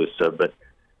Tuscaloosa, but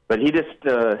he just,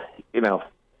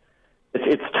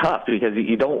 it's tough because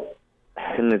you don't,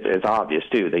 and it's obvious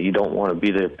too, that you don't want to be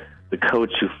the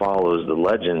coach who follows the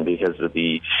legend because of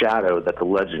the shadow that the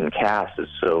legend casts is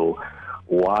so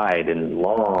wide and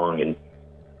long and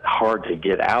hard to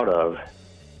get out of.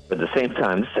 But at the same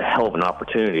time, this is a hell of an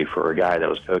opportunity for a guy that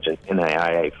was coaching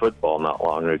NAIA football not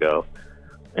long ago.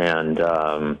 And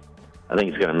I think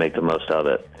he's going to make the most of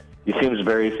it. He seems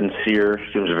very sincere,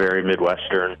 seems very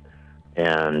Midwestern,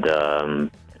 And,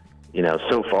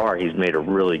 so far he's made a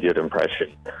really good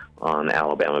impression on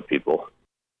Alabama people.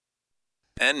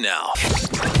 And now,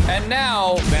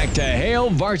 back to Hail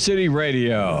Varsity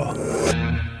Radio.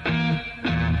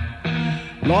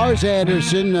 Lars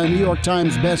Anderson, a New York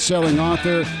Times best-selling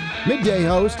author, midday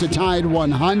host to Tide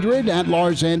 100 at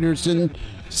Lars Anderson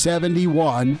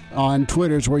 71 on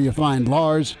Twitter is where you find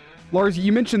Lars. Lars,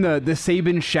 you mentioned the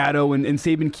Saban shadow and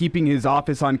Saban keeping his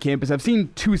office on campus. I've seen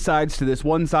two sides to this.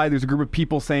 One side, there's a group of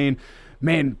people saying,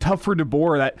 man, tough for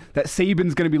DeBoer that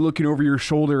Saban's going to be looking over your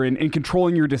shoulder and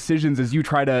controlling your decisions as you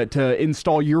try to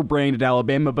install your brand at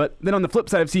Alabama. But then on the flip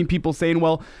side, I've seen people saying,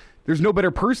 well, there's no better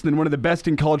person than one of the best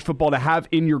in college football to have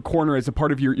in your corner as a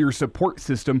part of your support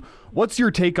system. What's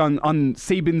your take on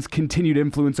Saban's continued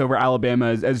influence over Alabama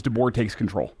as DeBoer takes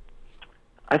control?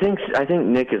 I think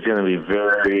Nick is going to be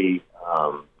very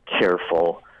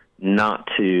careful not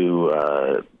to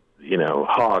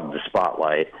hog the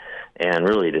spotlight and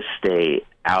really to stay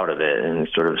out of it and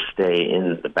sort of stay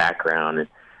in the background and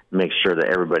make sure that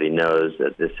everybody knows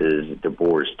that this is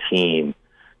DeBoer's team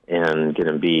and going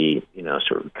to be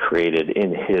sort of created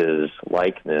in his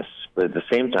likeness. But at the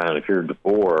same time, if you're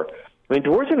DeBoer,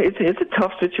 DeBoer's it's a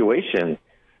tough situation.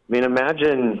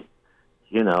 Imagine.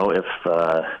 If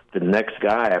the next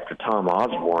guy after Tom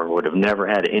Osborne would have never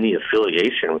had any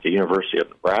affiliation with the University of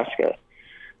Nebraska.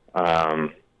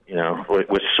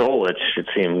 With Solich, it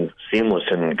seemed seamless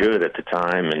and good at the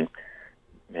time, and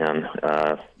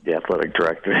the athletic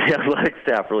director, the athletic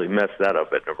staff really messed that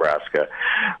up at Nebraska.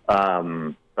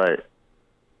 But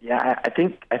yeah, I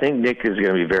think Nick is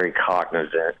going to be very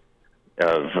cognizant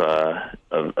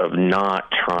of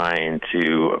not trying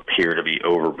to appear to be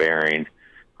overbearing.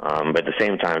 But at the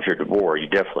same time, if you're DeBoer, you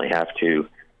definitely have to,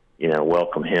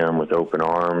 welcome him with open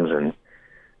arms. And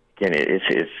again,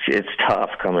 it's tough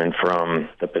coming from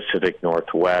the Pacific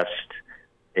Northwest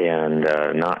and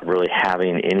not really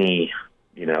having any,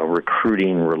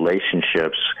 recruiting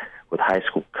relationships with high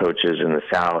school coaches in the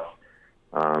South.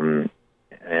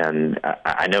 And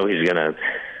I know he's going to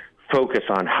focus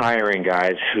on hiring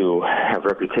guys who have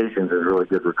reputations as really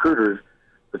good recruiters,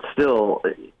 but still,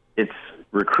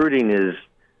 recruiting is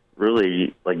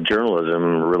really like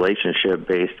journalism,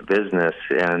 relationship-based business,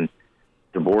 and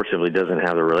DeBoer simply doesn't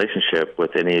have the relationship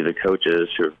with any of the coaches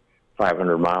who are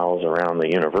 500 miles around the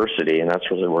university, and that's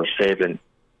really where Saban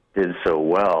did so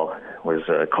well, was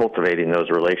cultivating those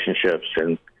relationships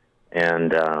and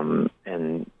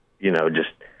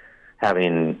just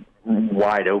having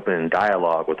wide open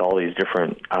dialogue with all these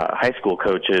different high school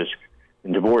coaches,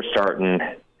 and DeBoer starting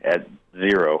at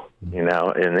zero, and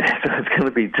it's going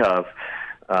to be tough.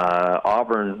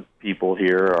 Auburn people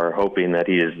here are hoping that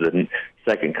he is the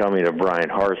second coming of Brian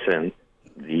Harsin,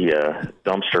 the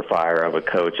dumpster fire of a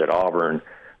coach at Auburn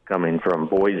coming from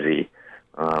Boise,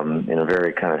 in a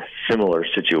very kind of similar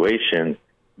situation.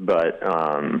 But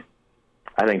I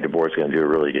think DeBoer's going to do a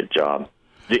really good job.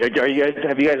 Have you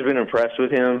guys been impressed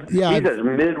with him? Yeah, he's as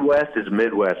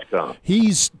Midwest comes.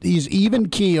 He's even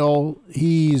keel.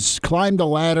 He's climbed the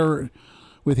ladder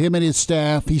with him and his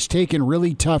staff. He's taken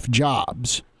really tough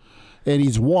jobs, and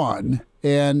he's won.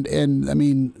 And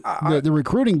the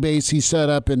recruiting base he set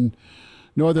up in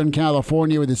Northern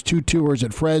California with his 2 tours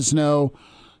at Fresno,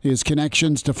 his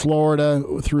connections to Florida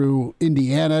through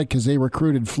Indiana because they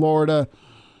recruited Florida,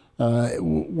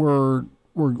 were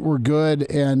good.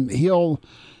 And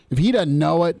if he doesn't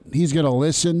know it, he's going to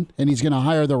listen, and he's going to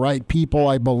hire the right people,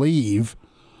 I believe,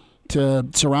 to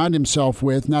surround himself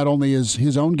with. Not only is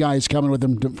his own guys coming with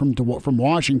him from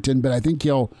Washington, but I think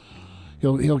he'll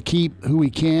keep who he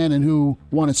can and who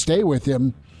want to stay with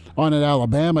him on at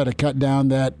Alabama to cut down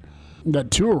that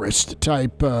tourist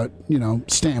type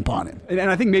stamp on him. And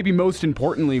I think maybe most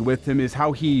importantly with him is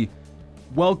how he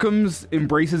welcomes,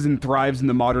 embraces, and thrives in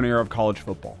the modern era of college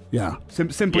football. Yeah.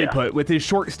 Simply put, with his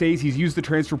short stays, he's used the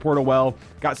transfer portal well,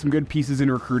 got some good pieces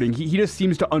in recruiting. He just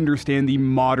seems to understand the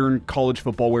modern college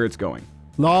football, where it's going.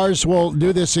 Lars, we'll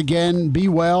do this again. Be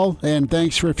well, and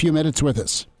thanks for a few minutes with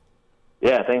us.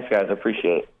 Yeah, thanks, guys. I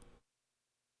appreciate it.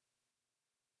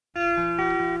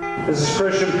 This is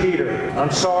Christian Peter.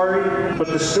 I'm sorry, but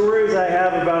the stories I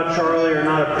have about Charlie are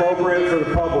not appropriate for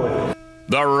the public.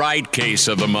 The right case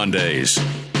of the Mondays.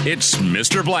 It's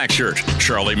Mr. Blackshirt,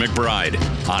 Charlie McBride,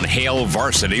 on Hail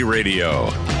Varsity Radio.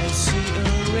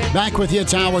 Back with you,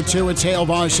 it's Hour 2. It's Hail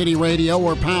Varsity Radio.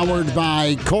 We're powered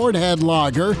by Cordhead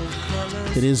Lager.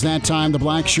 It is that time. The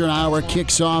Blackshirt Hour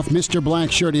kicks off. Mr.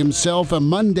 Blackshirt himself, a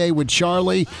Monday with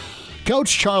Charlie.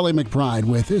 Coach Charlie McBride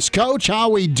with us. Coach, how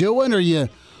we doing? Are you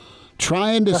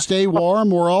trying to stay warm?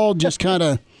 We're all just kind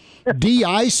of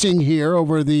de-icing here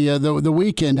over the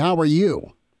weekend. How are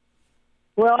you?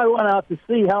 Well, I went out to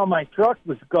see how my truck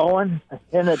was going,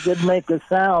 and it didn't make a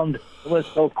sound. It was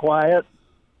so quiet.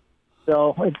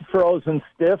 So it's frozen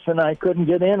stiff, and I couldn't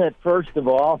get in it, first of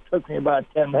all. It took me about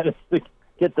 10 minutes to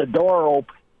get the door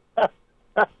open.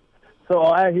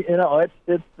 So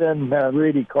it's been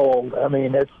really cold. I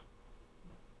mean, it's,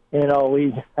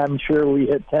 I'm sure we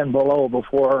hit 10 below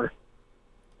before,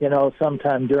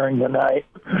 sometime during the night.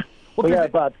 We had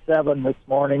about 7 this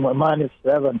morning, or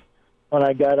 -7 when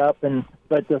I got up.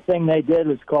 But the thing they did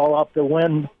was call up the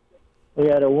wind. We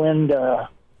had a wind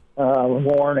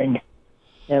warning,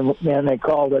 and they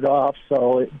called it off.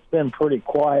 So it's been pretty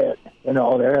quiet.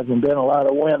 There hasn't been a lot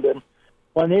of wind. And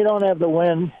when you don't have the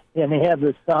wind and you have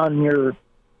the sun, you're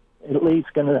at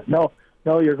least going to know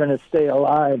you're going to stay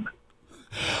alive.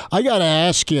 I got to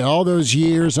ask you, all those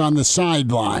years on the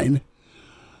sideline,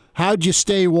 how'd you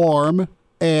stay warm?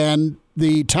 And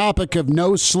the topic of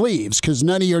no sleeves, because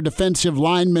none of your defensive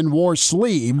linemen wore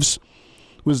sleeves.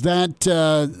 Was that?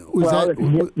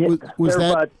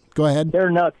 Go ahead.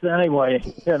 They're nuts anyway.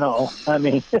 I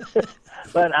mean,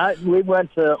 but we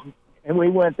went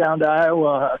down to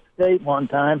Iowa State one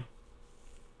time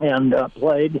and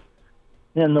played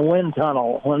in the wind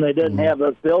tunnel when they didn't have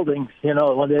those buildings.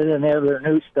 When they didn't have their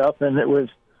new stuff, and it was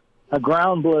a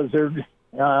ground blizzard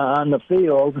on the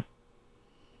field.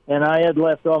 And I had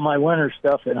left all my winter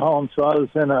stuff at home, so I was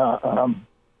in a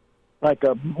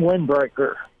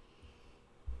windbreaker.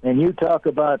 And you talk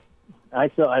about, I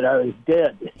thought I was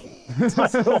dead. It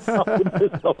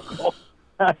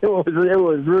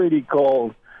was really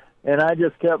cold. And I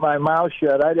just kept my mouth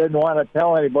shut. I didn't want to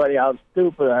tell anybody how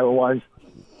stupid I was.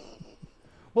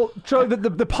 Well, Charlie,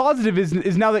 the positive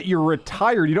is now that you're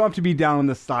retired, you don't have to be down on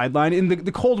the sideline. And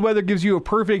the cold weather gives you a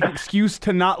perfect excuse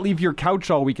to not leave your couch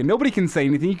all weekend. Nobody can say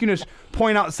anything. You can just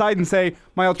point outside and say,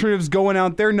 my alternative's going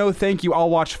out there. No, thank you. I'll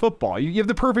watch football. You have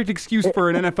the perfect excuse for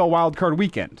an NFL wildcard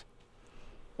weekend.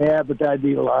 Yeah, but I'd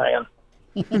be lying.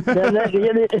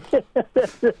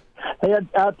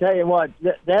 I'll tell you what,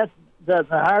 that's the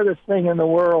hardest thing in the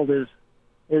world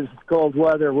is cold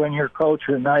weather when you're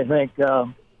coaching, I think.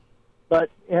 But,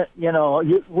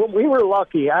 we were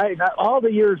lucky. All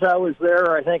the years I was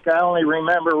there, I think I only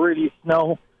remember really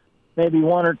snow maybe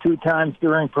 1 or 2 times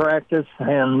during practice.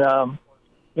 And, so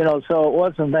it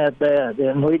wasn't that bad.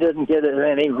 And we didn't get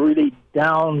any really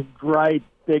downright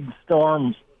big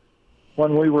storms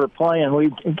when we were playing.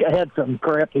 We had some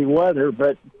crappy weather.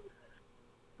 But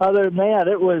other than that,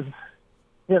 it was,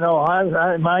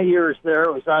 my years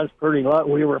there,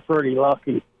 we were pretty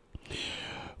lucky.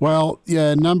 Well,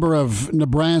 a number of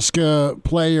Nebraska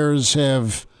players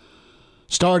have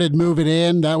started moving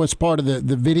in. That was part of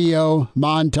the video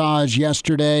montage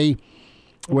yesterday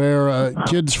where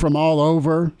kids from all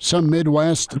over, some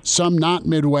Midwest, some not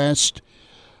Midwest,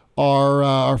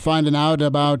 are finding out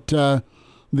about the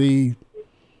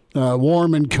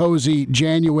warm and cozy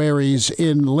Januaries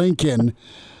in Lincoln.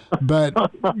 But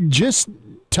just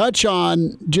touch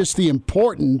on just the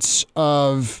importance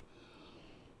of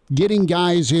getting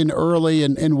guys in early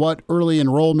and what early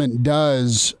enrollment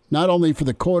does, not only for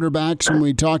the quarterbacks when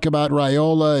we talk about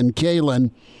Raiola and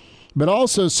Kalen, but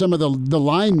also some of the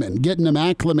linemen, getting them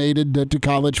acclimated to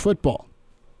college football.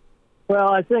 Well,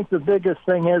 I think the biggest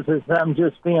thing is them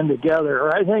just being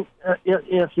together. I think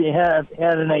if you had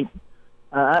any,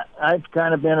 I've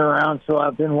kind of been around, so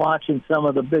I've been watching some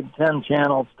of the Big Ten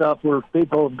channel stuff where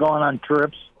people have gone on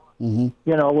trips,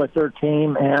 with their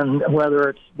team, and whether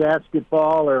it's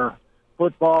basketball or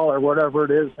football or whatever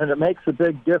it is, and it makes a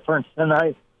big difference. And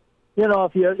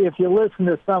if you listen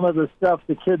to some of the stuff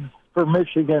the kids from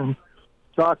Michigan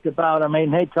talked about, I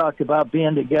mean, they talked about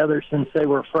being together since they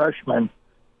were freshmen,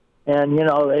 and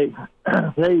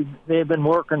they've been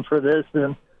working for this,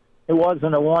 and it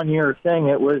wasn't a 1-year thing.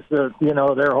 It was their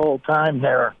whole time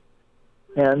there.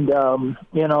 And,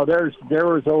 there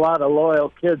was a lot of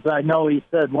loyal kids. I know he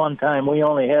said one time we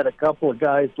only had a couple of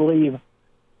guys leave.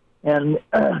 And,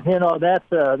 that's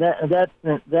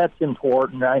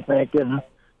important, I think. And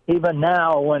even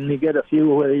now, when you get a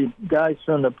few of the guys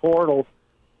from the portal,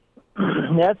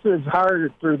 that's as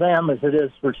hard for them as it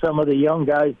is for some of the young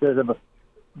guys that have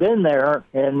been there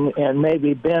and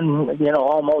maybe been,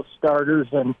 almost starters.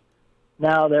 And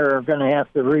now they're going to have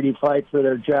to really fight for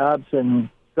their jobs and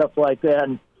stuff like that.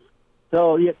 And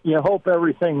so you hope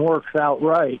everything works out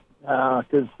right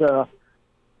because,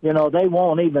 they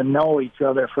won't even know each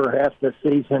other for half the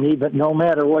season, even no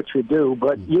matter what you do.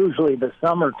 But usually the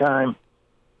summertime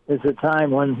is a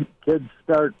time when kids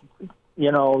start,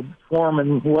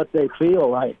 forming what they feel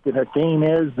like their team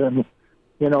is and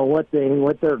what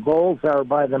their goals are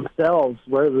by themselves,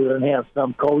 rather than have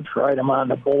some coach write them on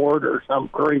the board or some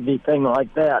crazy thing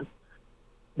like that.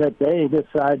 That they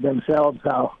decide themselves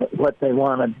what they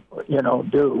want to,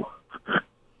 do.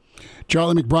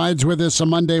 Charlie McBride's with us on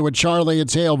Monday with Charlie.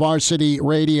 It's Hail Varsity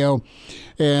Radio.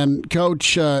 And,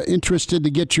 Coach, interested to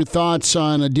get your thoughts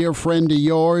on a dear friend of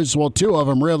yours. Well, two of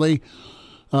them, really.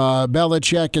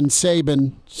 Belichick and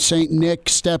Saban. St. Nick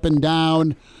stepping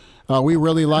down. We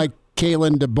really like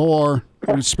Kalen DeBoer.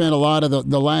 We spent a lot of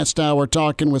the last hour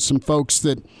talking with some folks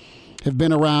that have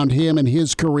been around him and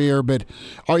his career. But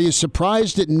are you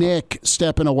surprised at Nick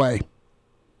stepping away?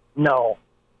 No.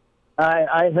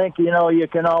 I think, you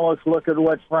can almost look at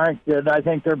what Frank did. I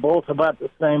think they're both about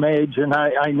the same age, and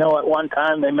I know at one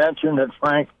time they mentioned that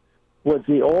Frank was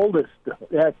the oldest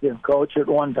active coach at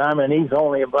one time, and he's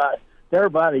only they're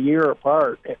about a year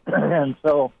apart. And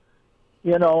so,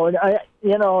 that's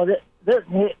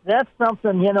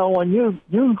something, when you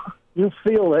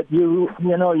feel it, you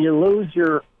lose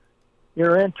your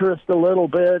interest a little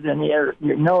bit, and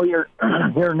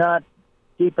you're not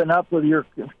keeping up with your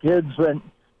kids,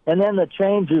 and then the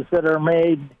changes that are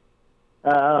made,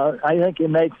 I think it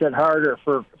makes it harder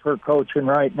for coaching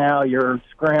right now. You're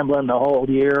scrambling the whole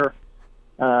year.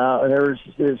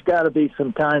 There's got to be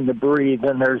some time to breathe,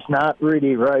 and there's not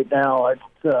really right now. It's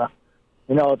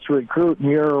it's recruiting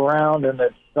year round, and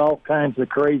it's all kinds of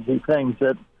crazy things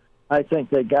that I think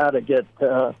they got to get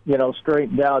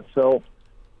straightened out. So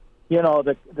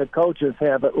the coaches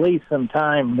have at least some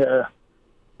time to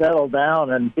settle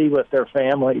down and be with their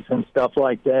families and stuff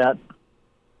like that.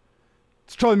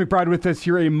 It's Charlie McBride with us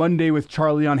here, a Monday with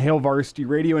Charlie on Hail Varsity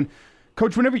Radio. And,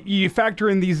 Coach, whenever you factor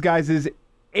in these guys'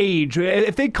 age,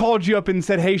 if they called you up and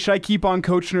said, hey, should I keep on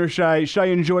coaching or should I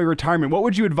enjoy retirement, what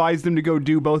would you advise them to go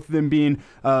do, both of them being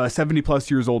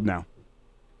 70-plus years old now?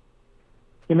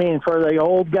 You mean for the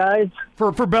old guys?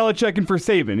 For Belichick and for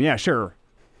Saban, yeah, sure.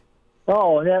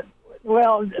 Oh,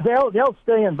 well, they'll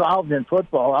stay involved in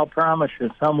football. I'll promise you,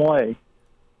 some way.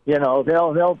 They'll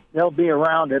be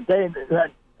around it.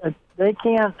 They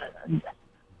can't.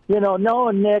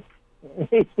 Knowing Nick,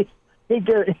 he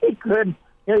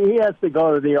has to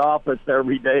go to the office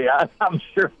every day. I'm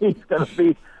sure he's going to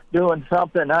be doing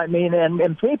something. I mean,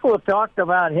 and people have talked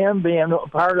about him being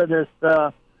part of this,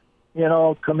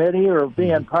 committee, or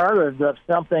being part of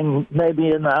something maybe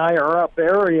in the higher up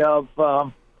area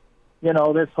of.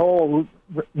 This whole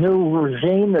new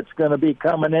regime that's going to be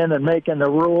coming in and making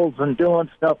the rules and doing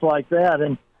stuff like that.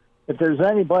 And if there's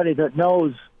anybody that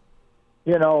knows,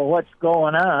 what's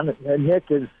going on, and Nick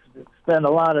has spent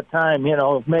a lot of time,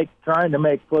 trying to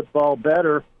make football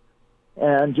better,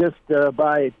 and just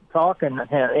by talking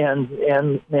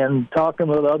and talking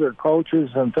with other coaches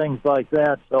and things like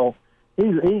that. So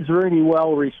he's really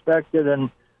well respected, and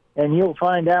you'll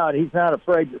find out he's not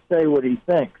afraid to say what he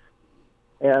thinks.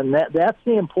 And that's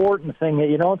the important thing, that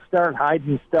you don't start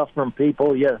hiding stuff from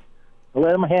people. You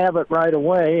let them have it right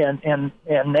away, and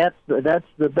that's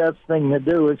the best thing to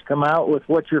do, is come out with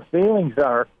what your feelings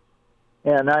are.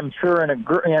 And I'm sure in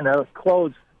a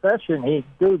closed session he'd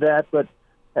do that, but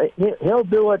he'll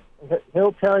do it.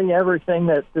 He'll tell you everything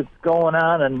that's going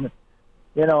on, and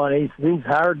and he's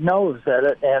hard nosed at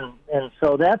it, and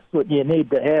so that's what you need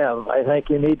to have. I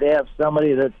think you need to have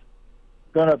somebody that's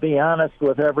going to be honest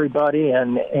with everybody,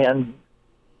 and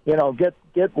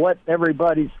get what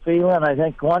everybody's feeling. I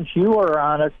think once you are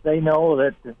honest, they know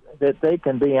that they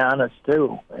can be honest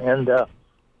too, and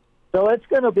so it's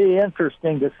going to be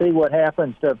interesting to see what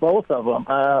happens to both of them.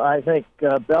 I think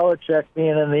Belichick,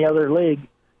 being in the other league,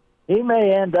 he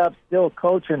may end up still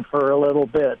coaching for a little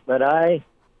bit, but I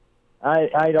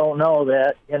don't know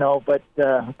that, but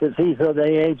because he's of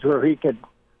the age where he could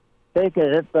take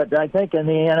it. But I think in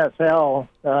the NFL,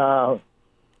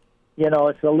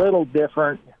 it's a little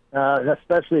different,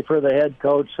 especially for the head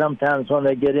coach. Sometimes when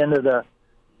they get into the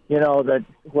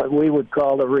what we would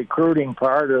call the recruiting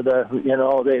part, or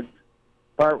the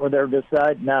part where they're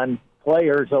deciding on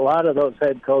players, a lot of those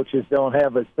head coaches don't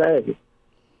have a say,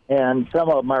 and some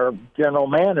of them are general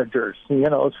managers.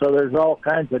 So there's all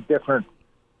kinds of different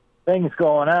things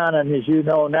going on, and as you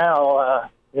know now.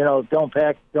 Don't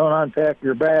unpack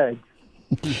your bags.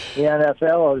 The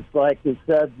NFL is, like you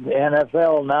said, the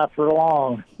NFL not for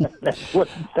long. That's what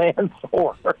it stands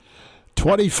for.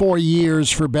 24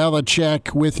 years for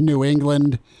Belichick with New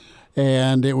England,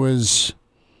 and it was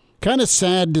kind of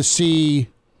sad to see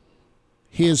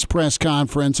his press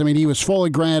conference. I mean, he was full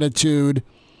of gratitude.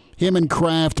 Him and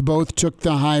Kraft both took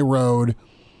the high road.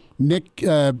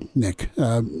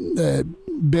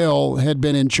 Bill had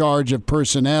been in charge of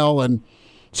personnel, and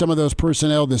some of those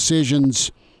personnel decisions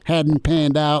hadn't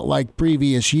panned out like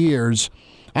previous years.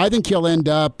 I think he'll end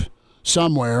up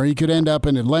somewhere. He could end up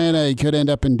in Atlanta. He could end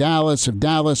up in Dallas if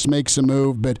Dallas makes a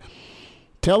move. But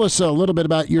tell us a little bit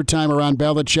about your time around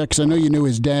Belichick, because I know you knew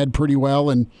his dad pretty well.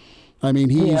 And, I mean,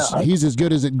 he's as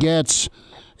good as it gets.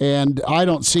 And I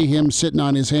don't see him sitting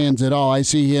on his hands at all. I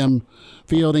see him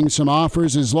fielding some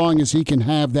offers as long as he can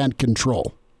have that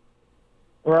control.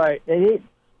 Right. And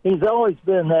he's always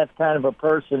been that kind of a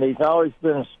person. He's always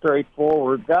been a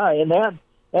straightforward guy. And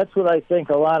that's what I think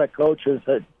a lot of coaches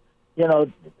that,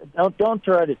 don't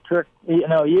try to trick.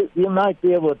 You might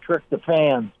be able to trick the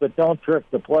fans, but don't trick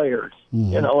the players.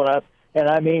 Mm-hmm.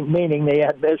 I mean meaning the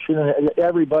admission and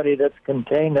everybody that's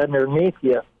contained underneath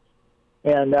you.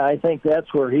 And I think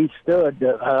that's where he stood.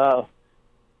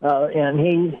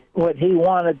 And what he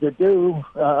wanted to do,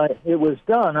 it was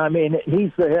done. I mean,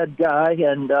 he's the head guy,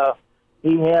 and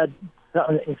he had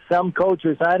some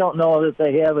coaches. I don't know that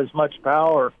they have as much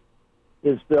power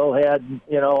as Bill had.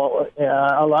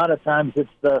 A lot of times it's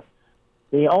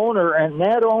the owner, and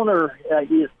that owner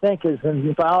you think is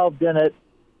involved in it,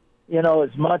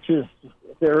 as much as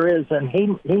there is, and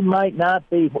he might not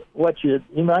be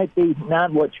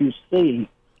not what you see.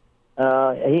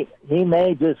 He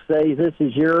may just say this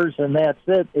is yours and that's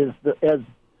it, as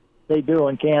they do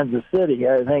in Kansas City.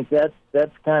 I think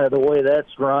that's kind of the way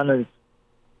that's run. Is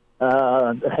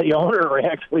the owner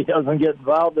actually doesn't get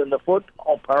involved in the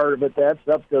football part of it. That's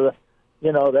up to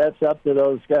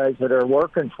those guys that are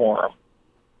working for him.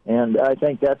 And I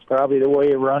think that's probably the way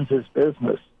he runs his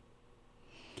business.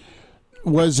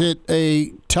 Was it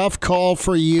a tough call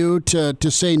for you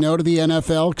to say no to the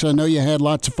NFL? Because I know you had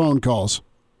lots of phone calls.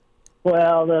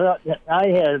 Well, I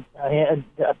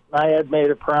had made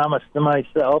a promise to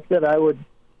myself that I would,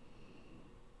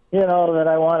 that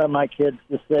I wanted my kids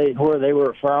to say where they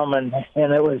were from, and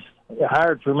it was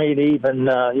hard for me to even,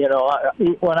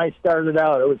 when I started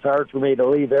out, it was hard for me to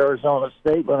leave Arizona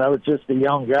State when I was just a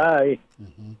young guy.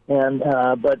 Mm-hmm. And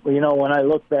but when I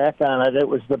look back on it, it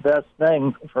was the best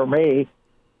thing for me.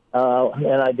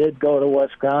 And I did go to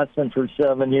Wisconsin for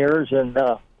 7 years, and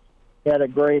had a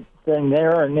great thing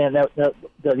there. And then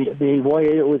the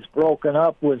way it was broken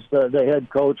up was the head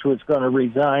coach was going to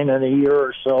resign in a year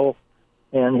or so,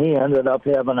 and he ended up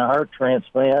having a heart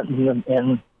transplant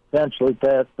and eventually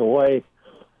passed away.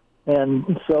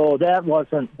 And so that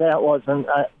wasn't.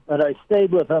 But I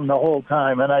stayed with him the whole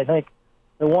time, and I think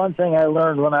the one thing I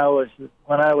learned when I was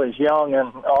young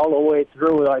and all the way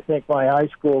through, I think my high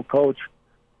school coach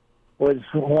was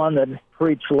one that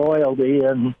preached loyalty,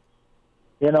 and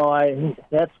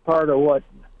that's part of what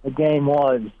the game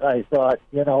was. I thought,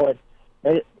 it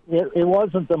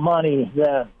wasn't the money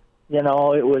that, it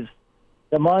was,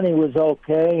 the money was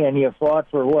okay, and you fought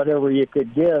for whatever you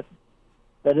could get,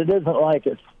 but it isn't like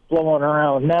it's flowing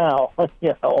around now.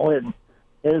 It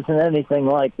isn't anything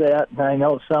like that. And I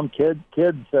know some kids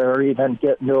are even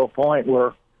getting to a point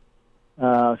where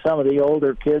some of the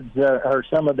older kids are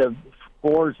some of the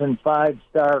 4- and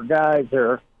 5-star guys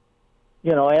are,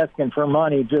 asking for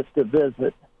money just to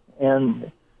visit.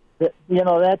 And,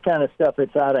 that kind of stuff,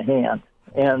 it's out of hand.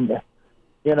 And,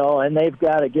 and they've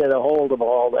got to get a hold of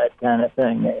all that kind of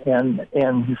thing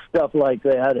and stuff like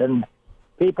that. And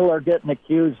people are getting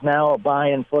accused now of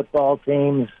buying football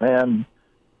teams and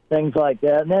things like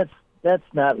that. And that's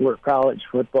not where college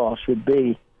football should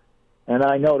be. And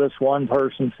I noticed one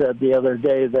person said the other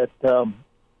day that,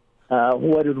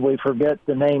 what did we forget?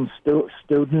 The name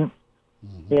student.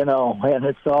 Mm-hmm. And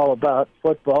it's all about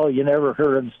football. You never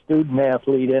heard of student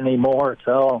athlete anymore. It's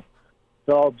all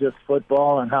just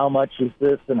football and how much is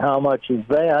this and how much is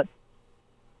that.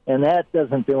 And that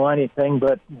doesn't do anything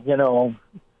but,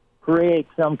 create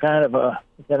some kind of a,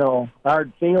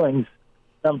 hard feelings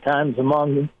sometimes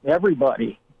among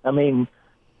everybody. I mean,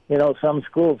 some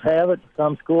schools have it,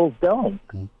 some schools don't.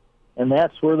 Mm-hmm. And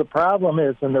that's where the problem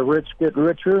is, and the rich get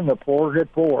richer and the poor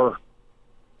get poorer.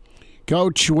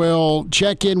 Coach, we'll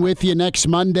check in with you next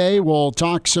Monday. We'll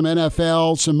talk some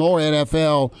NFL, some more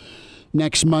NFL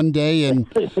next Monday, and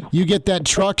you get that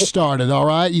truck started, all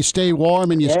right? You stay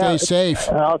warm and you stay safe.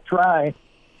 I'll try.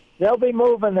 They'll be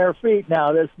moving their feet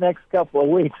now this next couple of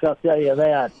weeks, I'll tell you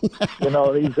that.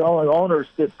 These owners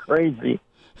get crazy.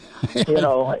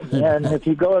 And if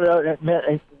you go to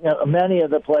many of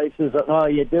the places, all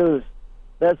you do is,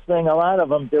 best thing a lot of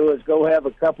them do is go have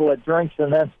a couple of drinks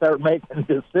and then start making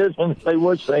decisions they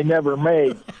wish they never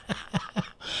made.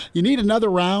 You need another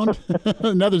round,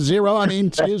 another zero.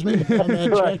 Excuse me. On that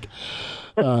right. check.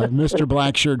 Mr.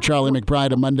 Blackshirt, Charlie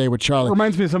McBride, a Monday with Charlie.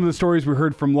 Reminds me of some of the stories we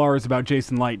heard from Lars about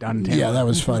Jason Light down in Tampa. Yeah, that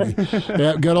was funny.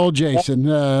 Yeah, good old Jason,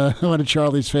 one of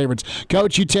Charlie's favorites.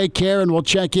 Coach, you take care, and we'll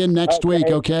check in next week,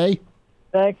 okay?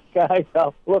 Thanks, guys.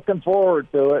 I'm looking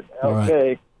forward to it. Okay.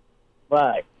 Right.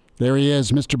 Bye. There he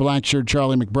is, Mr. Blackshirt,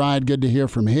 Charlie McBride. Good to hear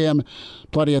from him.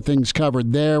 Plenty of things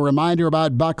covered there. Reminder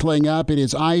about buckling up. It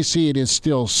is icy. It is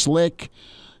still slick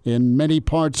in many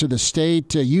parts of the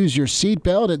state. Use your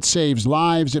seatbelt. It saves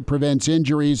lives. It prevents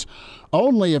injuries.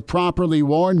 Only if properly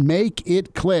worn. Make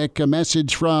it click. A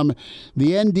message from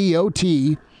the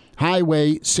NDOT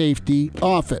Highway Safety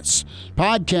Office.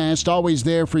 Podcast always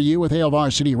there for you with Hail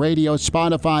Varsity Radio,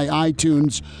 Spotify,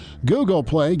 iTunes, Google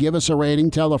Play. Give us a rating,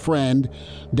 tell a friend,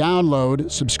 download,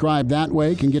 subscribe that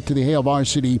way. Can get to the Hail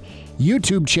Varsity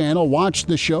YouTube channel, watch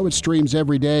the show. It streams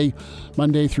every day,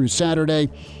 Monday through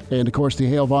Saturday. And, of course, the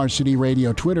Hail Varsity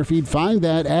Radio Twitter feed. Find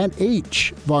that at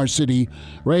H Varsity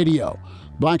Radio.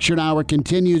 Blackshirt Hour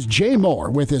continues. Jay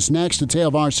Moore with us next. It's Hail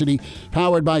Varsity,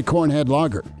 powered by Cornhead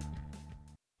Lager.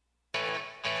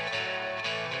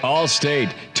 All-State,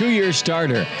 2-year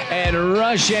starter, and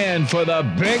rush in for the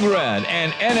Big Red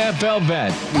and NFL vet.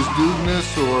 Is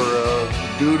Dudeness or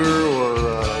Duder or,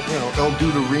 El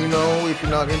Duderino if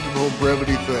you're not into the whole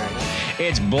brevity thing.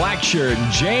 It's Blackshirt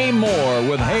Jay Moore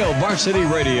with Hail Varsity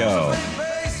Radio.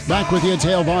 Back with you, it's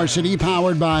Hail Varsity,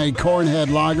 powered by Cornhead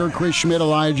Lager, Chris Schmidt,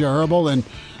 Elijah Herbal, and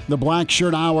the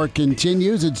Blackshirt Hour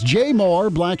continues. It's Jay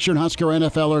Moore, Blackshirt Husker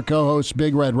NFLer, co-host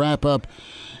Big Red Wrap-Up.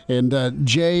 And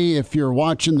Jay, if you're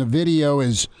watching the video,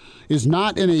 is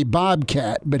not in a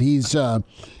Bobcat, but he's in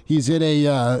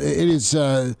his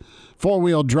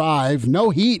four-wheel drive. No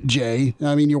heat, Jay.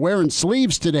 I mean, you're wearing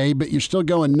sleeves today, but you're still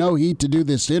going no heat to do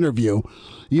this interview.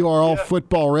 You are all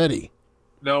football ready.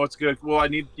 No, it's good. Well, I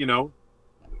need,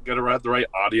 got to have the right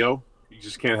audio. You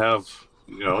just can't have,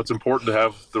 it's important to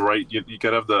have the right, you got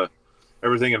to have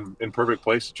everything in perfect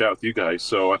place to chat with you guys.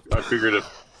 So I figured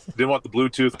if didn't want the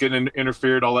Bluetooth getting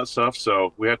interfered, all that stuff.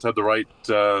 So we have to have the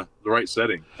right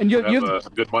setting. And you have a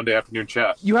good Monday afternoon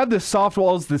chat. You have the soft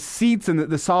walls, the seats, and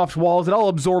the soft walls. It all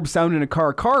absorbs sound in a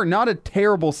car. Not a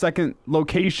terrible second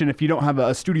location if you don't have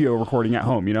a studio recording at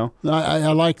home.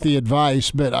 I like the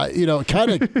advice, but it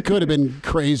kind of could have been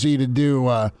crazy to do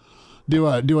a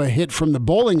hit from the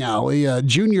bowling alley.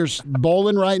 Junior's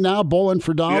bowling right now, bowling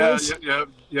for dollars.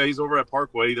 Yeah, he's over at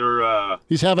Parkway.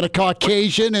 He's having a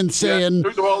Caucasian and saying,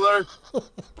 took the ball there,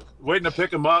 waiting to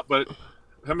pick him up, but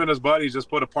him and his buddies just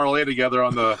put a parlay together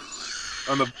on the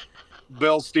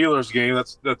Bills Steelers game.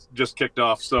 That's just kicked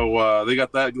off. So they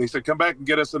got that. He said, "Come back and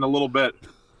get us in a little bit.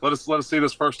 Let us see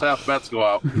this first half bets go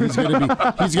out." He's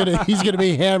gonna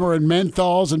be hammering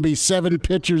menthols and be 7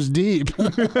 pitchers deep.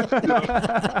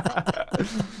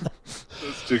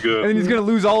 That's too good. And he's going to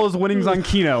lose all his winnings on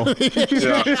Keno.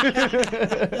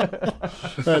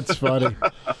 That's funny.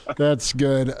 That's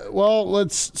good. Well,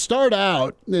 let's start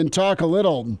out and talk a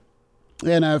little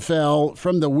NFL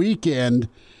from the weekend,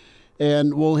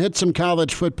 and we'll hit some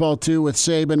college football too with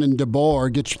Saban and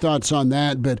DeBoer. Get your thoughts on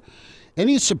that. But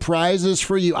any surprises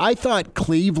for you? I thought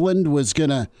Cleveland was going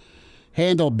to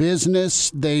handle business.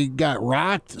 They got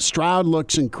rocked. Stroud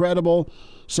looks incredible.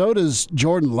 So does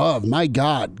Jordan Love. My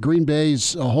God, Green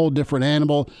Bay's a whole different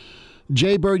animal.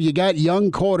 Jay Bird, you got young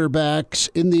quarterbacks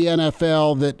in the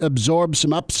NFL that absorb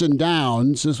some ups and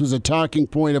downs. This was a talking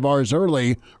point of ours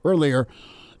earlier,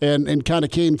 and kind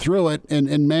of came through it.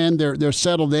 And man, they're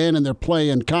settled in and they're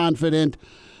playing confident.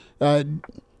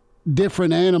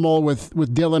 Different animal with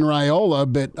Dylan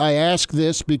Raiola, but I ask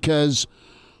this because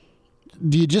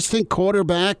do you just think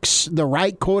the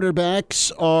right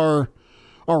quarterbacks are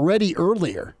ready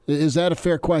earlier? Is that a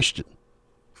fair question?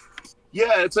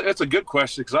 Yeah, it's a good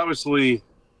question because obviously,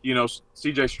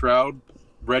 C.J. Stroud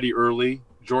ready early.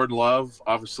 Jordan Love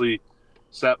obviously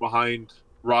sat behind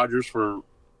Rodgers for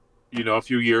a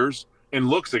few years and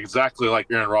looks exactly like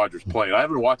Aaron Rodgers playing. I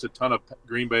haven't watched a ton of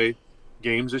Green Bay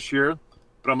games this year,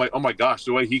 but I'm like, oh my gosh,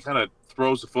 the way he kind of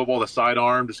throws the football, the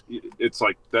sidearm, it's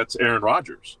like that's Aaron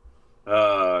Rodgers.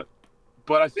 But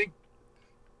I think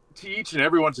to each and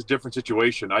everyone's a different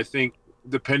situation. I think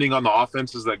depending on the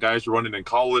offenses that guys are running in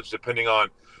college, depending on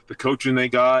the coaching they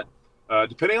got,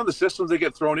 depending on the systems they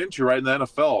get thrown into right in the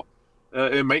NFL,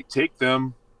 it might take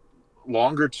them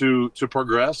longer to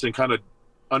progress and kind of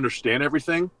understand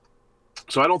everything.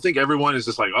 So I don't think everyone is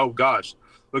just like, oh gosh,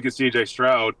 look at C.J.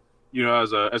 Stroud.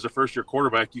 As a first-year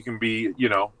quarterback, you can be, you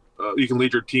can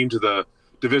lead your team to the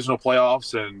divisional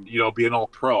playoffs and, be an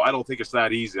all-pro. I don't think it's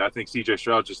that easy. I think C.J.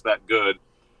 Stroud's just that good.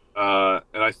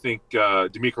 And I think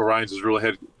DeMeco Ryans is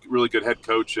really good head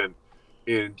coach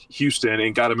in Houston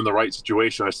and got him in the right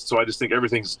situation. So I just think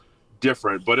everything's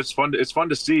different. But it's fun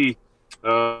to see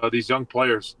these young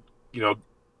players,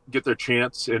 get their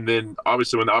chance, and then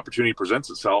obviously when the opportunity presents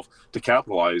itself to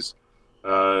capitalize.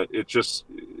 It just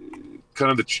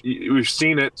kind of we've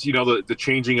seen it, the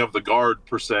changing of the guard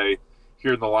per se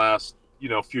here in the last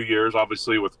few years.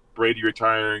 Obviously with Brady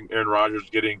retiring, Aaron Rodgers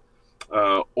getting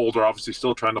older, obviously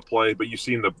still trying to play, but you've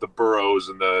seen the Burrows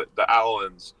and the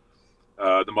Allens,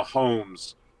 the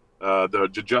Mahomes,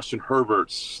 the Justin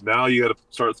Herberts. Now you got to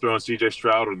start throwing C.J.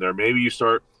 Stroud in there. Maybe you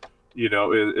start,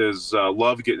 is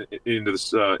Love getting into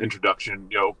this introduction,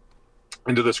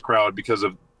 into this crowd because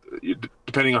of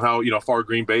depending on how far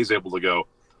Green Bay is able to go.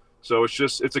 So it's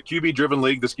a QB driven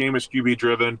league. This game is QB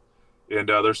driven, and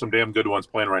there's some damn good ones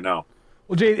playing right now.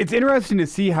 Well, Jay, it's interesting to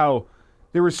see how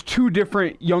there was two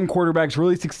different young quarterbacks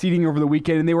really succeeding over the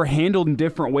weekend, and they were handled in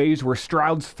different ways, where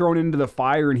Stroud's thrown into the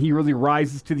fire and he really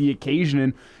rises to the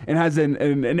occasion and has an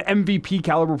MVP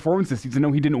caliber performance this season.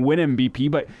 No, he didn't win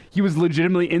MVP, but he was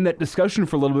legitimately in that discussion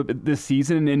for a little bit this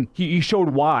season, and he showed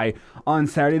why on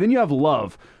Saturday. Then you have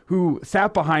Love, who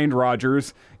sat behind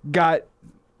Rodgers, got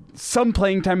some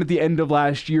playing time at the end of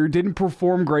last year, didn't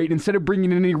perform great. Instead of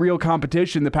bringing in any real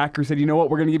competition, the Packers said, you know what,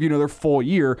 we're going to give you another full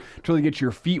year to really get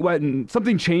your feet wet. And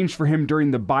something changed for him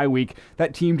during the bye week.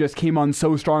 That team just came on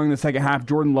so strong in the second half,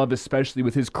 Jordan Love especially,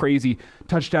 with his crazy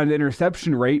touchdown to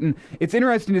interception rate. And it's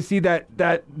interesting to see that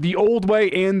the old way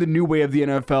and the new way of the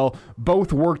NFL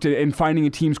both worked in finding a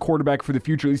team's quarterback for the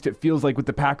future. At least it feels like with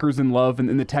the Packers and Love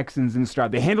and the Texans and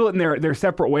Stroud. They handle it in their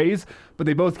separate ways, but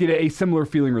they both get a similar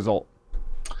feeling result.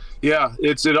 Yeah,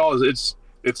 it's the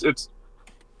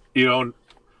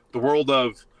world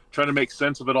of trying to make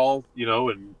sense of it all,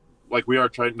 and like we are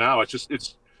trying now, you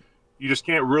just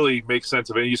can't really make sense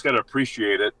of it. You just got to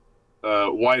appreciate it.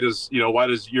 Why does year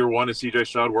one and CJ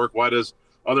Stroud work? Why does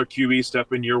other QBs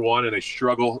step in year one and they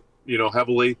struggle,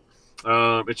 heavily?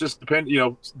 It just depends,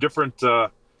 different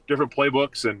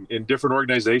playbooks and in different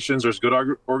organizations. There's good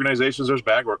organizations, there's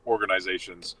bad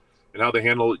organizations, and how they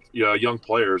handle young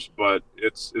players. But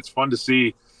it's fun to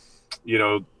see,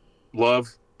 Love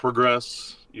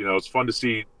progress. It's fun to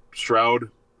see Stroud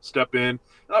step in. And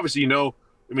obviously,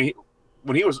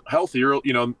 when he was healthier,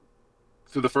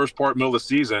 through the first middle of the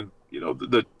season,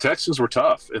 the Texans were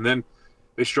tough, and then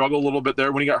they struggled a little bit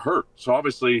there when he got hurt. So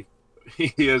obviously,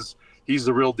 he's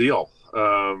the real deal.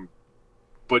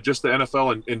 But just the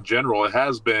NFL in general, it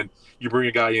has been, you bring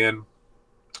a guy in,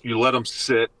 you let him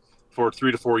sit for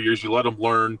 3 to 4 years, you let him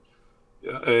learn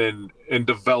and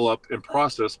develop and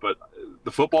process. But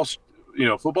the football's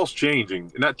changing,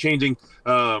 and not changing,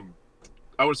 I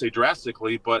wouldn't say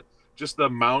drastically, but just the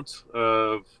amount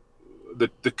of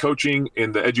the coaching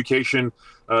and the education.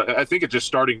 I think it's just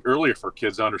starting earlier for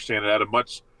kids to understand it at a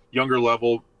much younger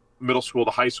level, middle school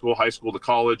to high school to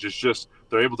college. It's just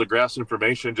they're able to grasp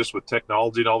information just with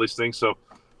technology and all these things. So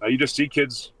you just see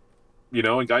kids,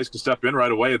 and guys can step in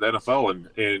right away at the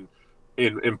NFL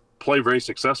and play very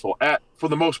successful for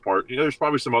the most part. There's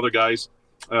probably some other guys,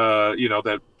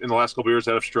 that in the last couple of years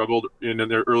that have struggled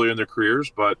earlier in their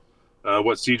careers, but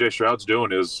what CJ Stroud's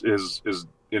doing is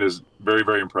very,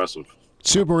 very impressive.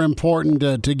 Super important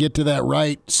to get to that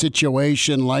right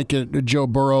situation, like Joe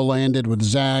Burrow landed with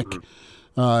Zach.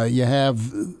 You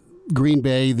have Green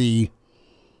Bay, the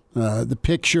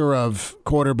picture of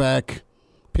quarterback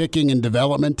picking and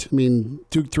development. I mean,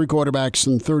 2-3 quarterbacks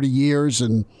in 30 years,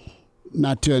 and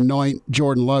not to anoint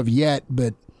Jordan Love yet,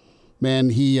 but man,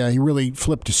 he really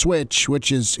flipped a switch,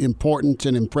 which is important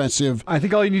and impressive. I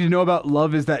think all you need to know about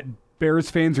Love is that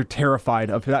Bears fans are terrified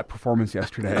of that performance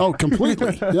yesterday. Oh,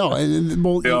 completely. No,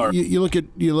 you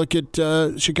look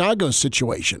at Chicago's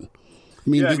situation. I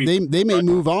mean, they may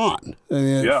move on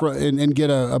and get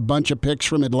a bunch of picks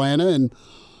from Atlanta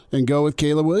and go with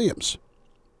Caleb Williams.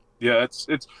 Yeah,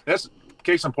 that's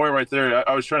case in point right there.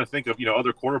 I was trying to think of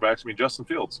other quarterbacks. I mean, Justin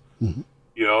Fields,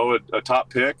 a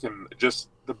top pick, and just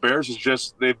the Bears is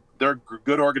just they're a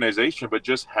good organization, but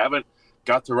just haven't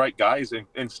got the right guys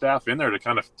and staff in there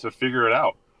to figure it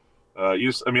out. I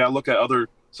look at other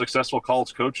successful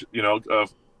college coach,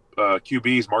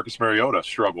 QBs. Marcus Mariota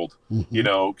struggled,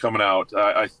 coming out.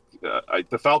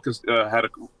 The Falcons had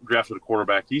drafted a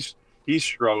quarterback. He's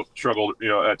struggled,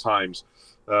 at times.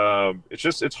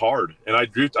 It's hard, and I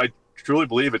truly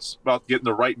believe it's about getting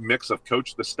the right mix of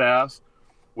the staff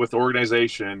with the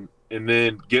organization, and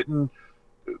then getting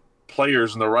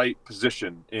players in the right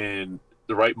position and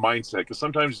the right mindset. Because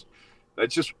sometimes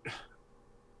there's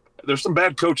some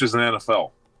bad coaches in the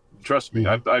NFL. Trust me,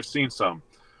 I've seen some,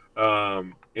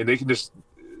 and they can just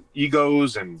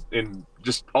egos and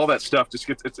just all that stuff just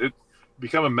gets it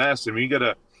become a mess. I mean, you get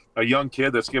a young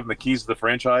kid that's given the keys to the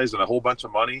franchise and a whole bunch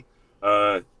of money.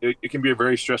 it can be a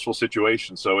very stressful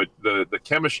situation. So the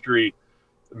chemistry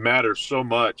matters so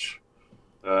much.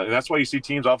 And that's why you see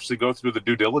teams obviously go through the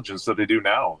due diligence that they do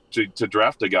now to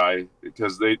draft a guy,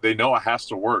 because they know it has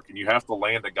to work, and you have to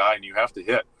land a guy and you have to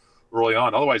hit early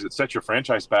on. Otherwise, it sets your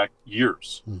franchise back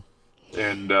years.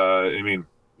 And I mean,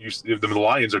 the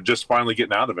Lions are just finally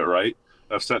getting out of it, right?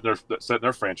 Of setting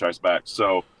their franchise back.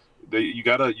 So you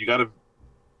gotta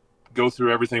go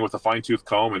through everything with a fine-tooth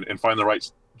comb and find the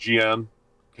right GM,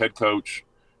 head coach,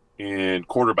 and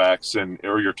quarterbacks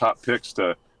or your top picks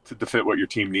to fit what your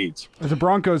team needs. As a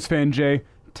Broncos fan, Jay,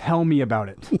 tell me about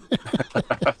it.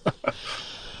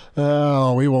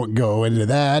 Oh, we won't go into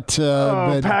that.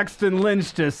 But Paxton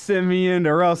Lynch to Simeon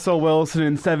to Russell Wilson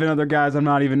and 7 other guys I'm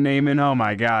not even naming. Oh,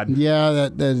 my God. Yeah,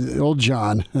 that old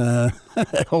John.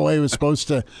 Elway was supposed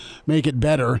to make it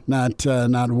better,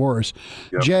 not worse.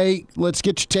 Yep. Jay, let's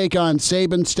get your take on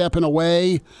Saban stepping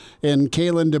away and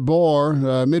Kalen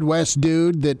DeBoer, Midwest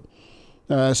dude that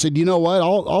said, you know what,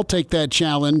 I'll take that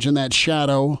challenge and that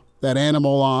shadow, that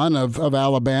animal on of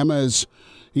Alabama as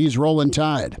he's rolling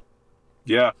Tide.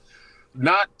 Yeah,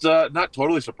 not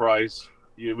totally surprised.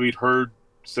 We'd heard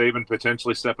Saban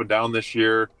potentially stepping down this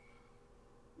year.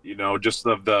 You know, just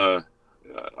the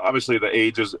obviously the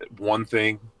age is one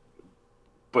thing,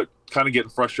 but kind of getting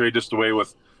frustrated just the way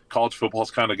with college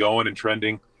football's kind of going and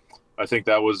trending. I think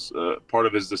that was part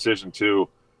of his decision too.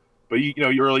 But you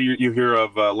hear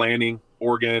of Lanning,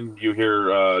 Oregon. You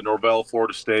hear Norvell,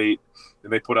 Florida State,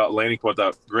 and Lanning put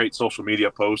out great social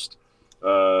media post.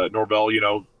 Norvell,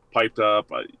 piped up.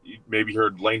 Maybe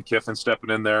heard Lane Kiffin stepping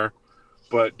in there.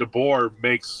 But DeBoer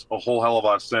makes a whole hell of a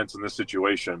lot of sense in this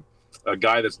situation. A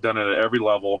guy that's done it at every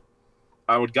level.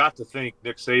 I would got to think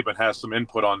Nick Saban has some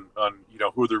input on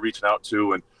who they're reaching out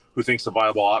to and who thinks a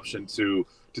viable option to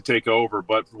take over.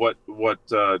 But what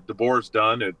DeBoer's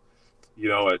done in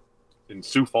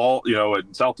Sioux Falls,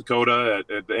 in South Dakota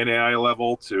at the NAIA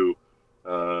level to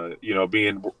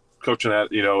being coaching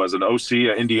at as an OC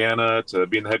at Indiana to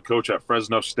being the head coach at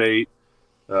Fresno State,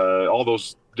 all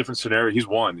those different scenarios, he's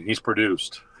won, he's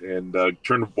produced, and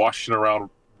turned Washington around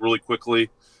really quickly.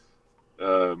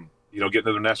 Getting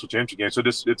to the national championship game. So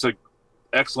it's an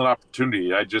excellent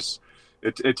opportunity.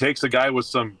 It takes a guy with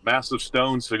some massive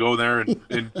stones to go there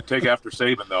and take after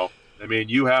Saban, though. I mean,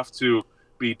 you have to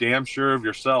be damn sure of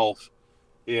yourself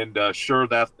and sure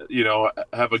that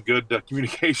have a good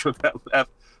communication with that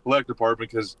athletic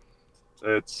department, because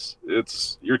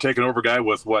you're taking over a guy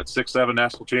with 6-7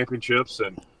 national championships,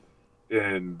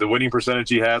 and the winning percentage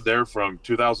he had there from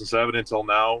 2007 until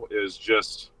now is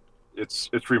just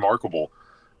it's remarkable.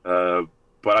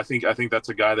 But I think that's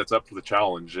a guy that's up for the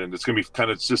challenge, and it's going to be kind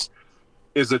of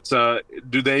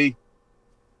do they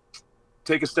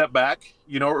take a step back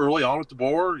early on with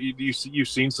DeBoer? You've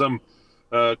seen some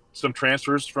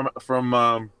transfers from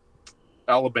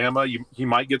Alabama. He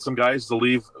might get some guys to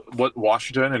leave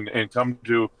Washington and come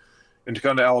to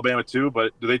Alabama too.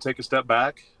 But do they take a step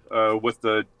back with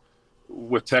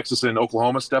Texas and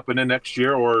Oklahoma stepping in next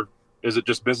year, or is it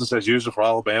just business as usual for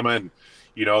Alabama? And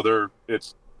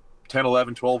it's 10,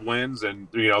 11, 12 wins, and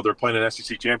they're playing an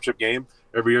SEC championship game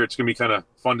every year. It's going to be kind of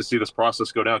fun to see this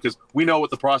process go down, because we know what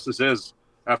the process is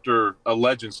after a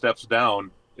legend steps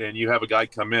down and you have a guy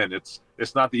come in. It's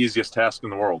not the easiest task in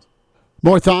the world.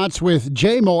 More thoughts with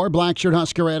Jay Moore, Blackshirt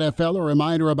Husker NFL. A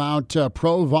reminder about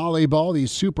pro volleyball. The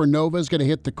Supernovas going to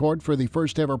hit the court for the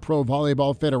first ever Pro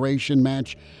Volleyball Federation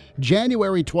match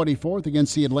January 24th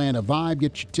against the Atlanta Vibe.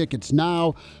 Get your tickets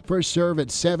now. First serve at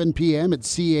 7 p.m. at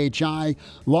CHI.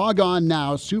 Log on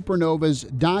now,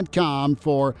 supernovas.com,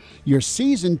 for your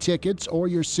season tickets or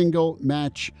your single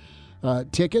match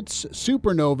tickets.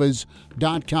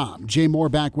 Supernovas.com. Jay Moore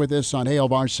back with us on Hail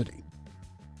Varsity.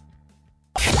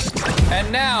 And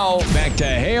now, back to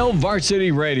Hail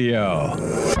Varsity Radio.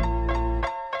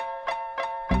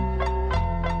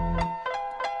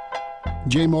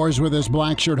 Jay Moore's with us,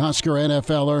 Blackshirt Husker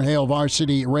NFLer, Hail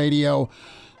Varsity Radio.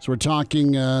 So we're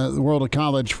talking the world of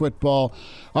college football.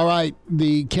 All right,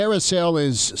 the carousel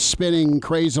is spinning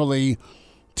crazily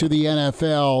to the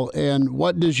NFL. And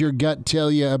what does your gut tell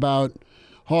you about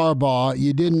Harbaugh?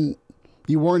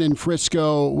 You weren't in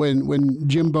Frisco when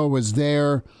Jimbo was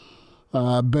there.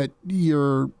 But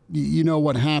you know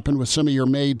what happened with some of your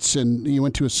mates, and you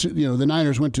went to the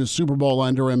Niners went to a Super Bowl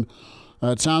under him.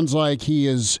 It sounds like he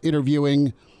is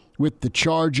interviewing with the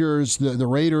Chargers, the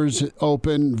Raiders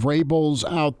open, Vrabel's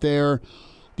out there.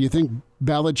 Do you think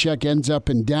Belichick ends up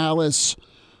in Dallas?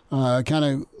 Kind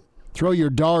of throw your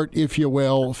dart, if you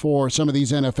will, for some of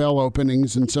these NFL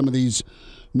openings and some of these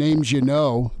names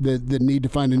that need to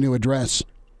find a new address.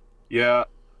 Yeah.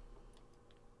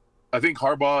 I think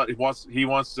Harbaugh he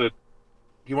wants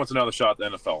another shot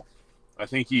at the NFL. I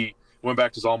think he went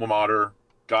back to his alma mater,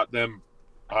 got them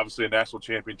obviously a national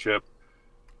championship,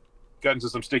 got into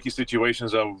some sticky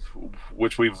situations of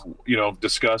which we've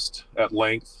discussed at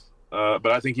length. But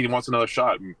I think he wants another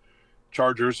shot. And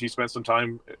Chargers, he spent some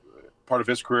time, part of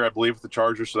his career, I believe, with the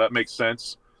Chargers, so that makes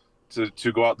sense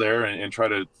to go out there and try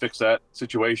to fix that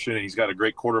situation. And he's got a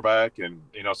great quarterback and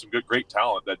some great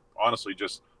talent that honestly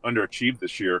just underachieved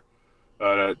this year.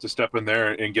 To step in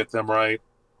there and get them right.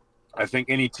 I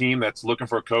think any team that's looking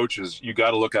for a coach you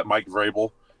got to look at Mike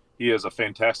Vrabel. He is a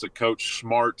fantastic coach,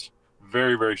 smart,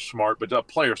 very, very smart, but a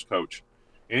player's coach.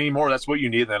 Anymore, that's what you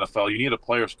need in the NFL. You need a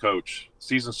player's coach.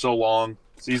 Season's so long.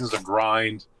 Season's a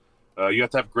grind. You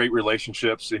have to have great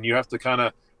relationships, and you have to kind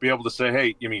of be able to say,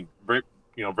 hey,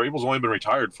 Vrabel's only been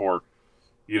retired for,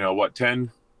 10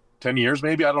 years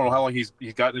maybe? I don't know how long he's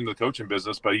gotten into the coaching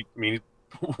business, but he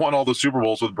won all the Super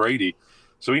Bowls with Brady.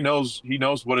 So he knows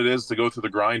what it is to go through the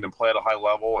grind and play at a high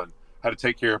level and how to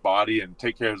take care of body and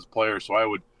take care of his players. So I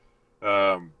would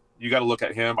you got to look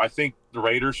at him. I think the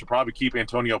Raiders should probably keep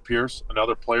Antonio Pierce,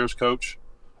 another player's coach.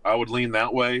 I would lean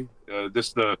that way.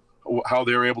 How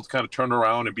they were able to kind of turn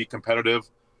around and be competitive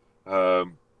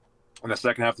in the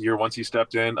second half of the year once he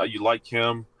stepped in. You like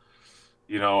him.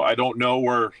 I don't know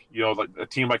where like a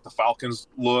team like the Falcons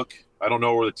look. I don't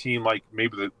know where the team like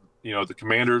maybe the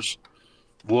Commanders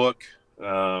look.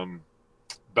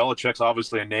 Belichick's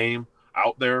obviously a name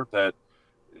out there that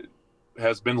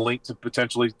has been linked to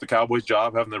potentially the Cowboys'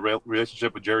 job, having the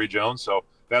relationship with Jerry Jones. So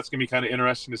that's going to be kind of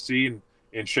interesting to see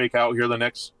and shake out here the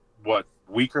next,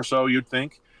 week or so, you'd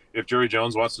think, if Jerry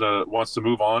Jones wants to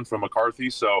move on from McCarthy.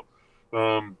 So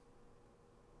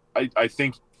I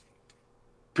think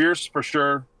Pierce for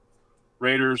sure,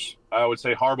 Raiders. I would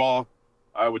say Harbaugh,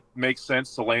 I would make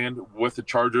sense to land with the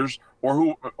Chargers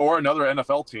or another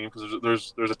NFL team, because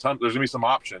there's going to be some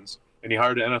options, and he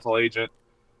hired an NFL agent.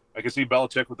 I can see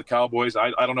Belichick with the Cowboys. I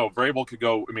don't know. Vrabel could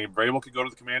go. Vrabel could go to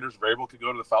the Commanders. Vrabel could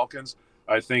go to the Falcons.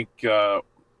 I think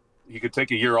he could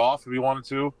take a year off if he wanted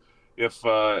to. If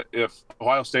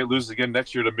Ohio State loses again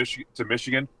next year to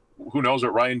Michigan, who knows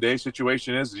what Ryan Day's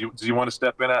situation is? Does he want to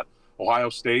step in at Ohio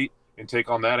State and take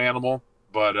on that animal?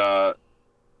 But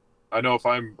I know if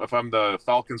I'm the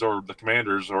Falcons or the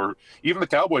Commanders or even the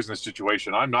Cowboys in this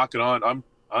situation, I'm knocking on.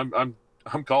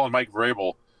 I'm calling Mike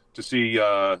Vrabel to see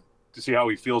how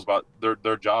he feels about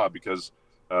their job, because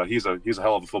he's a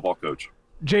hell of a football coach.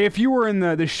 Jay, if you were in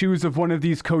the shoes of one of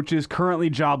these coaches currently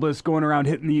jobless, going around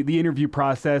hitting the interview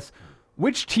process,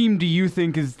 which team do you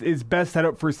think is best set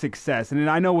up for success? And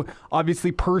I know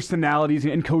obviously personalities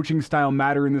and coaching style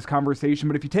matter in this conversation,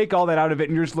 but if you take all that out of it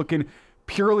and you're just looking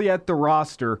purely at the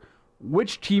roster,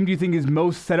 which team do you think is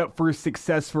most set up for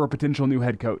success for a potential new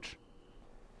head coach?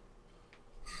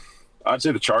 I'd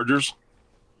say the Chargers.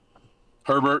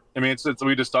 Herbert. We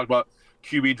just talked about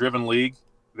QB-driven league.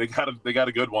 They got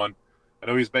a good one. I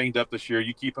know he's banged up this year.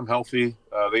 You keep him healthy.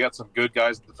 They got some good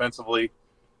guys defensively.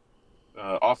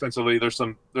 Offensively, there's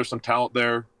some talent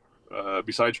there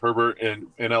besides Herbert in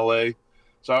LA.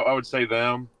 So I would say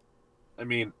them.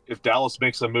 If Dallas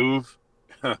makes a move,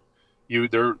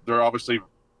 they're obviously,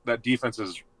 that defense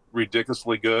is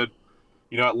ridiculously good.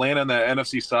 Atlanta in the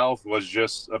NFC South was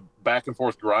just a back and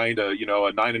forth grind. A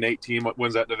 9-8 team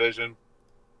wins that division.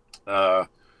 The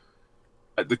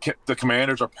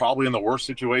Commanders are probably in the worst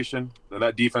situation, and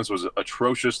that defense was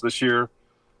atrocious this year.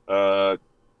 Who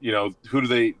do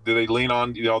they lean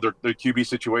on? Their QB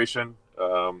situation.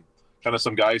 Kind of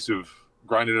some guys who've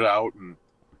grinded it out, and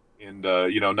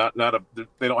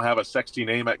they don't have a sexy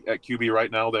name at QB right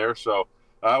now there. So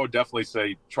I would definitely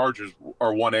say Chargers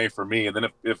are 1A for me. And then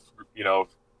if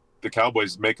the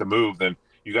Cowboys make a move, then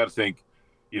you got to think,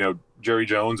 Jerry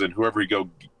Jones and whoever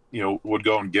would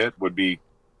go and get would be,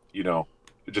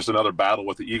 just another battle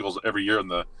with the Eagles every year in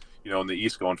the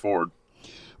East going forward.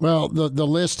 Well, the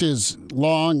list is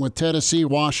long with Tennessee,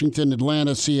 Washington,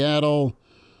 Atlanta, Seattle,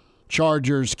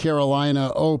 Chargers,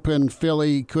 Carolina open.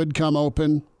 Philly could come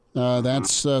open.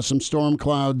 That's some storm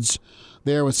clouds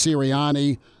there with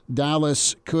Sirianni.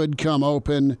 Dallas could come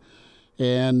open.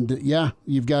 And, yeah,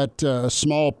 you've got a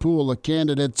small pool of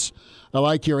candidates. I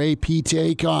like your AP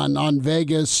take on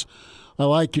Vegas. I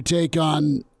like your take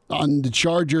on the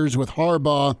Chargers with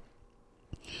Harbaugh.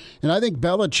 And I think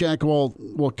Belichick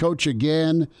will coach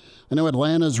again. I know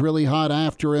Atlanta's really hot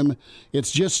after him.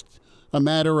 It's just a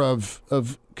matter of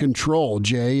control,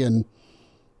 Jay. And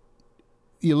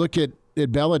you look at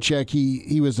Belichick,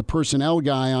 he was the personnel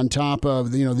guy on top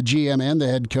of the GM and the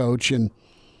head coach, and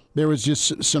there was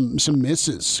just some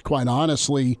misses, quite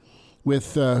honestly,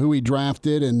 with who he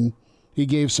drafted and he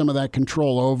gave some of that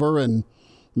control over, and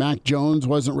Mac Jones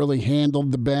wasn't really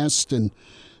handled the best. And,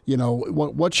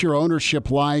 what's your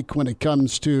ownership like when it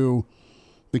comes to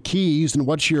the keys, and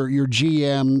what's your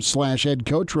GM/head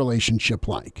coach relationship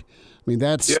like? I mean,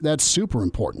 that's super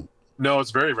important. No,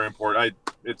 it's very, very important.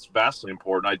 It's vastly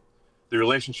important. The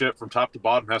relationship from top to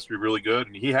bottom has to be really good,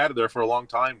 and he had it there for a long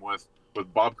time with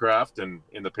Bob Kraft and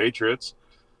in the Patriots.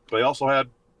 But he also had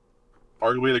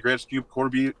arguably the greatest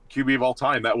QB of all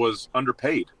time that was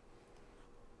underpaid,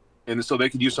 and so they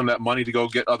could use some of that money to go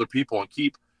get other people and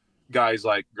keep guys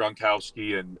like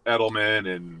Gronkowski and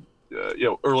Edelman and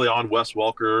early on Wes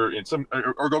Welker and some,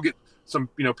 or go get some,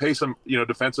 pay some,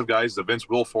 defensive guys, the Vince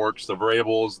Wilforks, the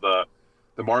Vrabels, the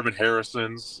Marvin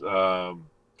Harrisons,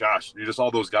 just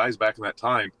all those guys back in that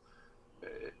time.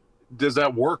 Does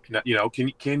that work?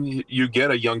 Can you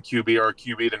get a young QB or a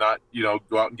QB to not,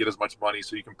 go out and get as much money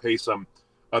so you can pay some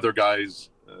other guys?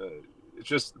 It's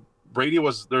just Brady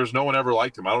there's no one ever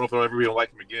liked him. I don't know if there'll ever be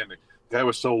like him again. The guy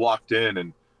was so locked in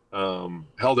and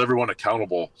held everyone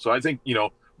accountable. So I think,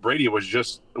 Brady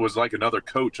was like another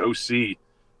coach, OC,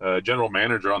 general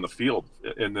manager on the field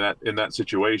in that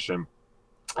situation.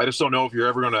 I just don't know if you're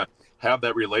ever going to have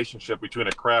that relationship between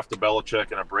a Kraft, a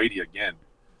Belichick, and a Brady again.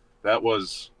 That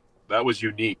was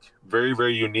unique, very,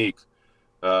 very unique,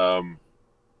 to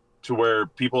where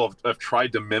people have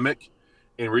tried to mimic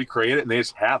and recreate it, and they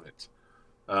just haven't.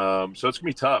 So it's gonna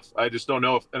be tough. I just don't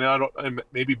know and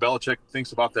maybe Belichick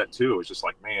thinks about that too. It's just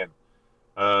like, man,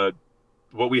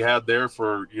 what we had there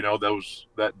for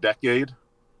that decade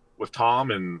with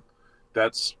Tom, and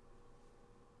that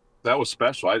was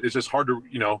special. It's just hard to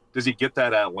does he get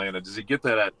that at Atlanta? Does he get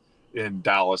that in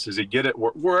Dallas? Does he get it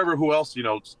wherever? Who else?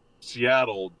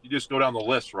 Seattle. You just go down the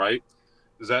list, right?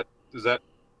 Does that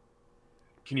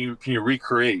can you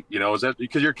recreate? Is that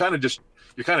because you're kind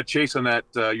of chasing that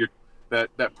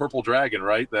that purple dragon,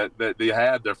 right? That they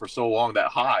had there for so long, that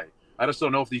high. I just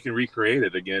don't know if you can recreate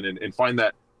it again and find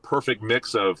that perfect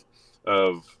mix of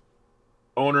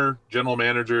owner, general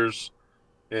managers,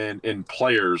 and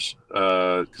players,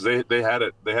 because they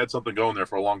had something going there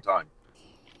for a long time.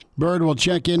 Bird will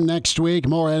check in next week.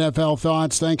 More NFL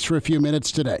thoughts. Thanks for a few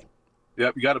minutes today.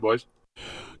 Yep, you got it, boys.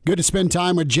 Good to spend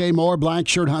time with Jay Moore,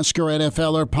 Blackshirt Husker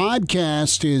NFLer.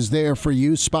 Podcast is there for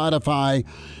you. Spotify,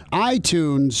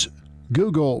 iTunes,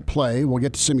 Google Play. We'll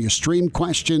get to some of your stream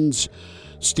questions.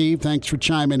 Steve, thanks for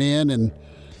chiming in, and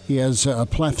he has a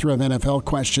plethora of NFL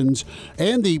questions.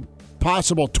 And the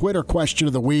possible Twitter question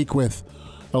of the week with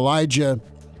Elijah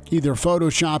either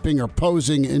photoshopping or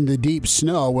posing in the deep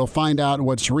snow. We'll find out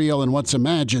what's real and what's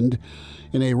imagined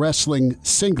in a wrestling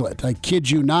singlet. I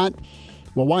kid you not.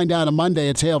 We'll wind out on Monday.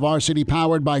 It's Hail Varsity,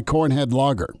 powered by Cornhead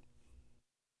Lager.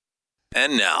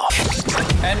 And now,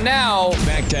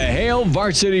 back to Hail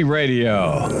Varsity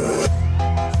Radio.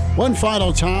 One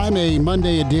final time, a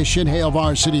Monday edition Hail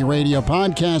Varsity Radio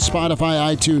podcast,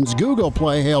 Spotify, iTunes, Google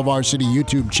Play, Hail Varsity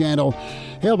YouTube channel,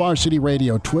 Hail Varsity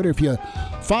Radio Twitter. If you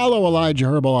follow Elijah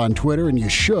Herbal on Twitter, and you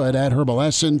should, at Herbal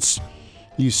Essence,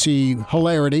 you see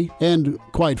hilarity and,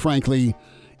 quite frankly,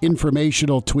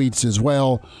 informational tweets as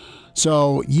well.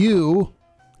 So you,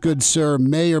 good sir,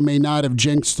 may or may not have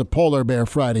jinxed the polar bear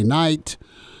Friday night.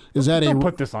 Don't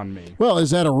put this on me. Well,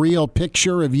 is that a real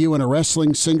picture of you in a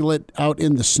wrestling singlet out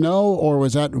in the snow, or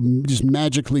was that just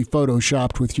magically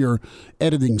photoshopped with your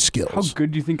editing skills? How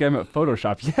good do you think I'm at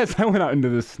Photoshop? Yes, I went out into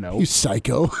the snow. You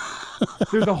psycho.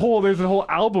 There's a whole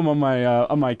album on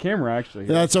my camera, actually.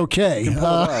 That's okay.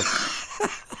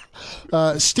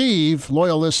 Steve,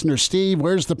 loyal listener Steve,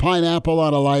 where's the pineapple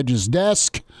on Elijah's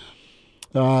desk?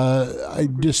 I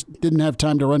just didn't have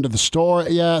time to run to the store.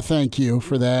 Yeah, thank you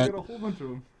for that. I got a whole bunch of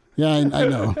them. Yeah, I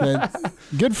know.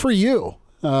 Good for you.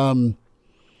 How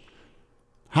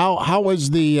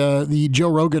was the Joe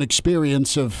Rogan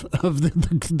experience of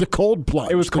the cold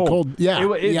plunge? It was cold. Yeah. It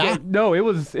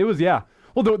was.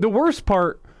 Well, the worst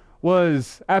part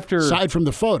was after. Aside from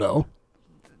the photo.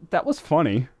 That was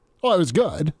funny. Oh, it was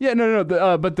good. Yeah, no.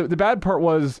 But the bad part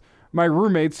was my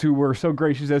roommates, who were so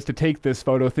gracious as to take this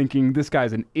photo, thinking this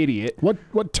guy's an idiot.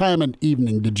 What time in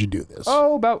evening did you do this?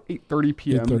 Oh, about 8:30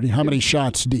 p.m. 8:30. How many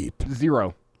shots deep?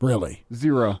 0. Really?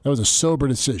 0. That was a sober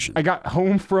decision. I got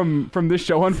home from this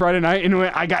show on Friday night and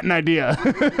went, I got an idea.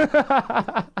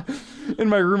 And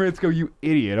my roommates go, you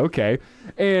idiot. Okay.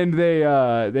 And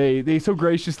they so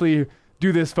graciously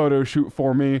do this photo shoot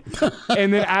for me.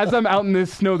 And then as I'm out in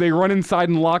this snow, they run inside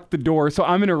and lock the door. So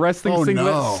I'm in a wrestling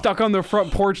singlet, stuck on the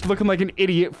front porch, looking like an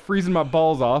idiot, freezing my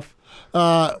balls off.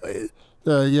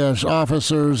 Yes,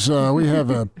 officers, we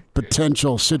have a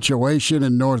potential situation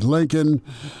in North Lincoln.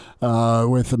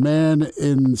 with a man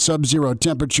in sub-zero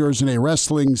temperatures in a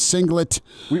wrestling singlet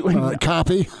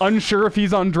copy. Unsure if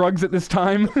he's on drugs at this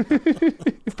time.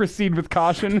 Proceed with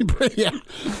caution. Yeah.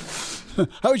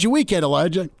 How was your weekend,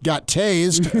 Elijah? Got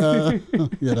tased,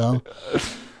 you know.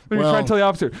 Maybe try and tell the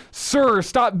officer, sir,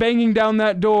 stop banging down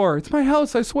that door. It's my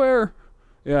house, I swear.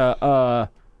 Yeah,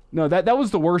 no, that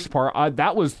was the worst part.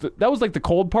 That was like the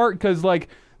cold part, because like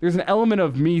there's an element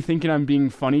of me thinking I'm being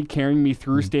funny carrying me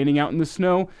through standing out in the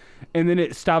snow, and then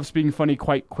it stops being funny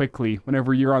quite quickly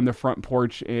whenever you're on the front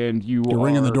porch and you're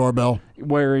ringing the doorbell,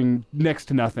 wearing next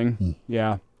to nothing.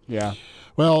 Yeah.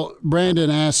 Well, Brandon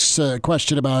asks a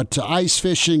question about ice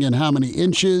fishing and how many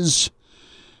inches.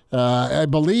 I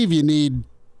believe you need,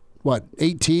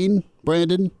 18,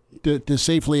 Brandon, to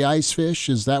safely ice fish?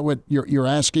 Is that what you're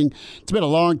asking? It's been a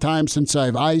long time since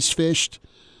I've ice fished.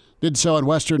 Did so in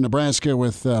western Nebraska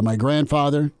with my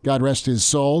grandfather, God rest his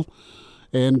soul,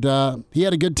 and he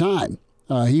had a good time.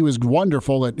 He was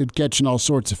wonderful at catching all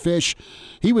sorts of fish.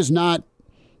 He was not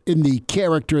in the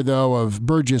character, though, of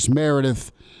Burgess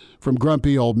Meredith from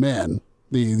Grumpy Old Men,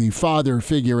 the father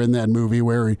figure in that movie,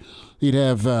 where he'd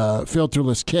have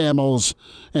filterless Camels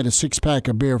and a 6-pack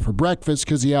of beer for breakfast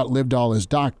because he outlived all his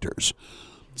doctors.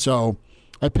 So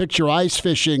I picture ice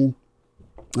fishing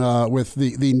with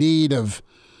the need of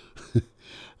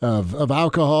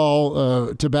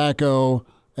alcohol, tobacco,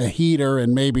 a heater,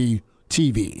 and maybe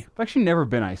TV. I've actually never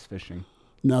been ice fishing.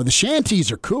 No, the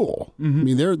shanties are cool. Mm-hmm. I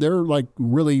mean, they're like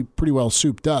really pretty well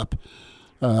souped up.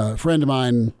 A friend of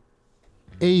mine,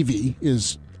 Avi,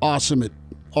 is awesome at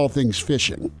all things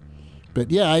fishing.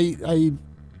 But yeah, I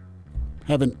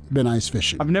haven't been ice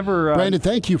fishing. I've never... Brandon,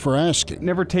 thank you for asking.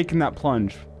 Never taken that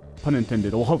plunge. Pun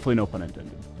intended. Well, hopefully no pun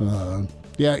intended.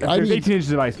 Yeah, if there's 18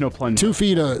 inches of ice, no plunge. 2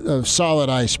 feet of solid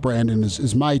ice, Brandon,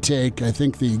 is my take. I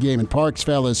think the Game and Parks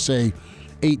fellas say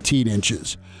 18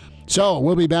 inches. So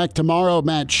we'll be back tomorrow.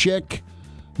 Matt Schick,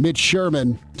 Mitch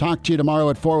Sherman. Talk to you tomorrow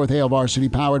at 4 with Hail Varsity,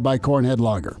 powered by Cornhead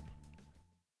Lager.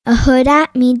 A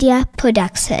Hurrdat Media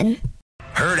Production.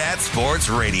 Hurrdat Sports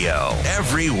Radio,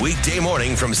 every weekday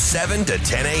morning from 7 to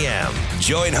 10 a.m.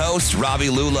 Join hosts Robbie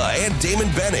Lula and Damon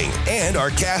Benning and our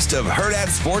cast of Hurrdat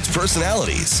Sports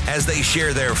personalities as they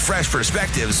share their fresh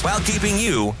perspectives while keeping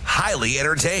you highly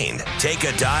entertained. Take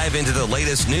a dive into the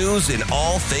latest news in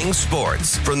all things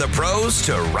sports, from the pros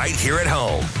to right here at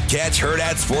home. Catch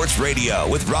Hurrdat Sports Radio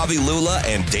with Robbie Lula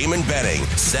and Damon Benning,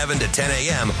 7 to 10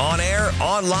 a.m. on air,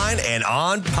 online, and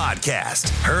on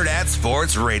podcast. Hurrdat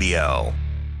Sports Radio.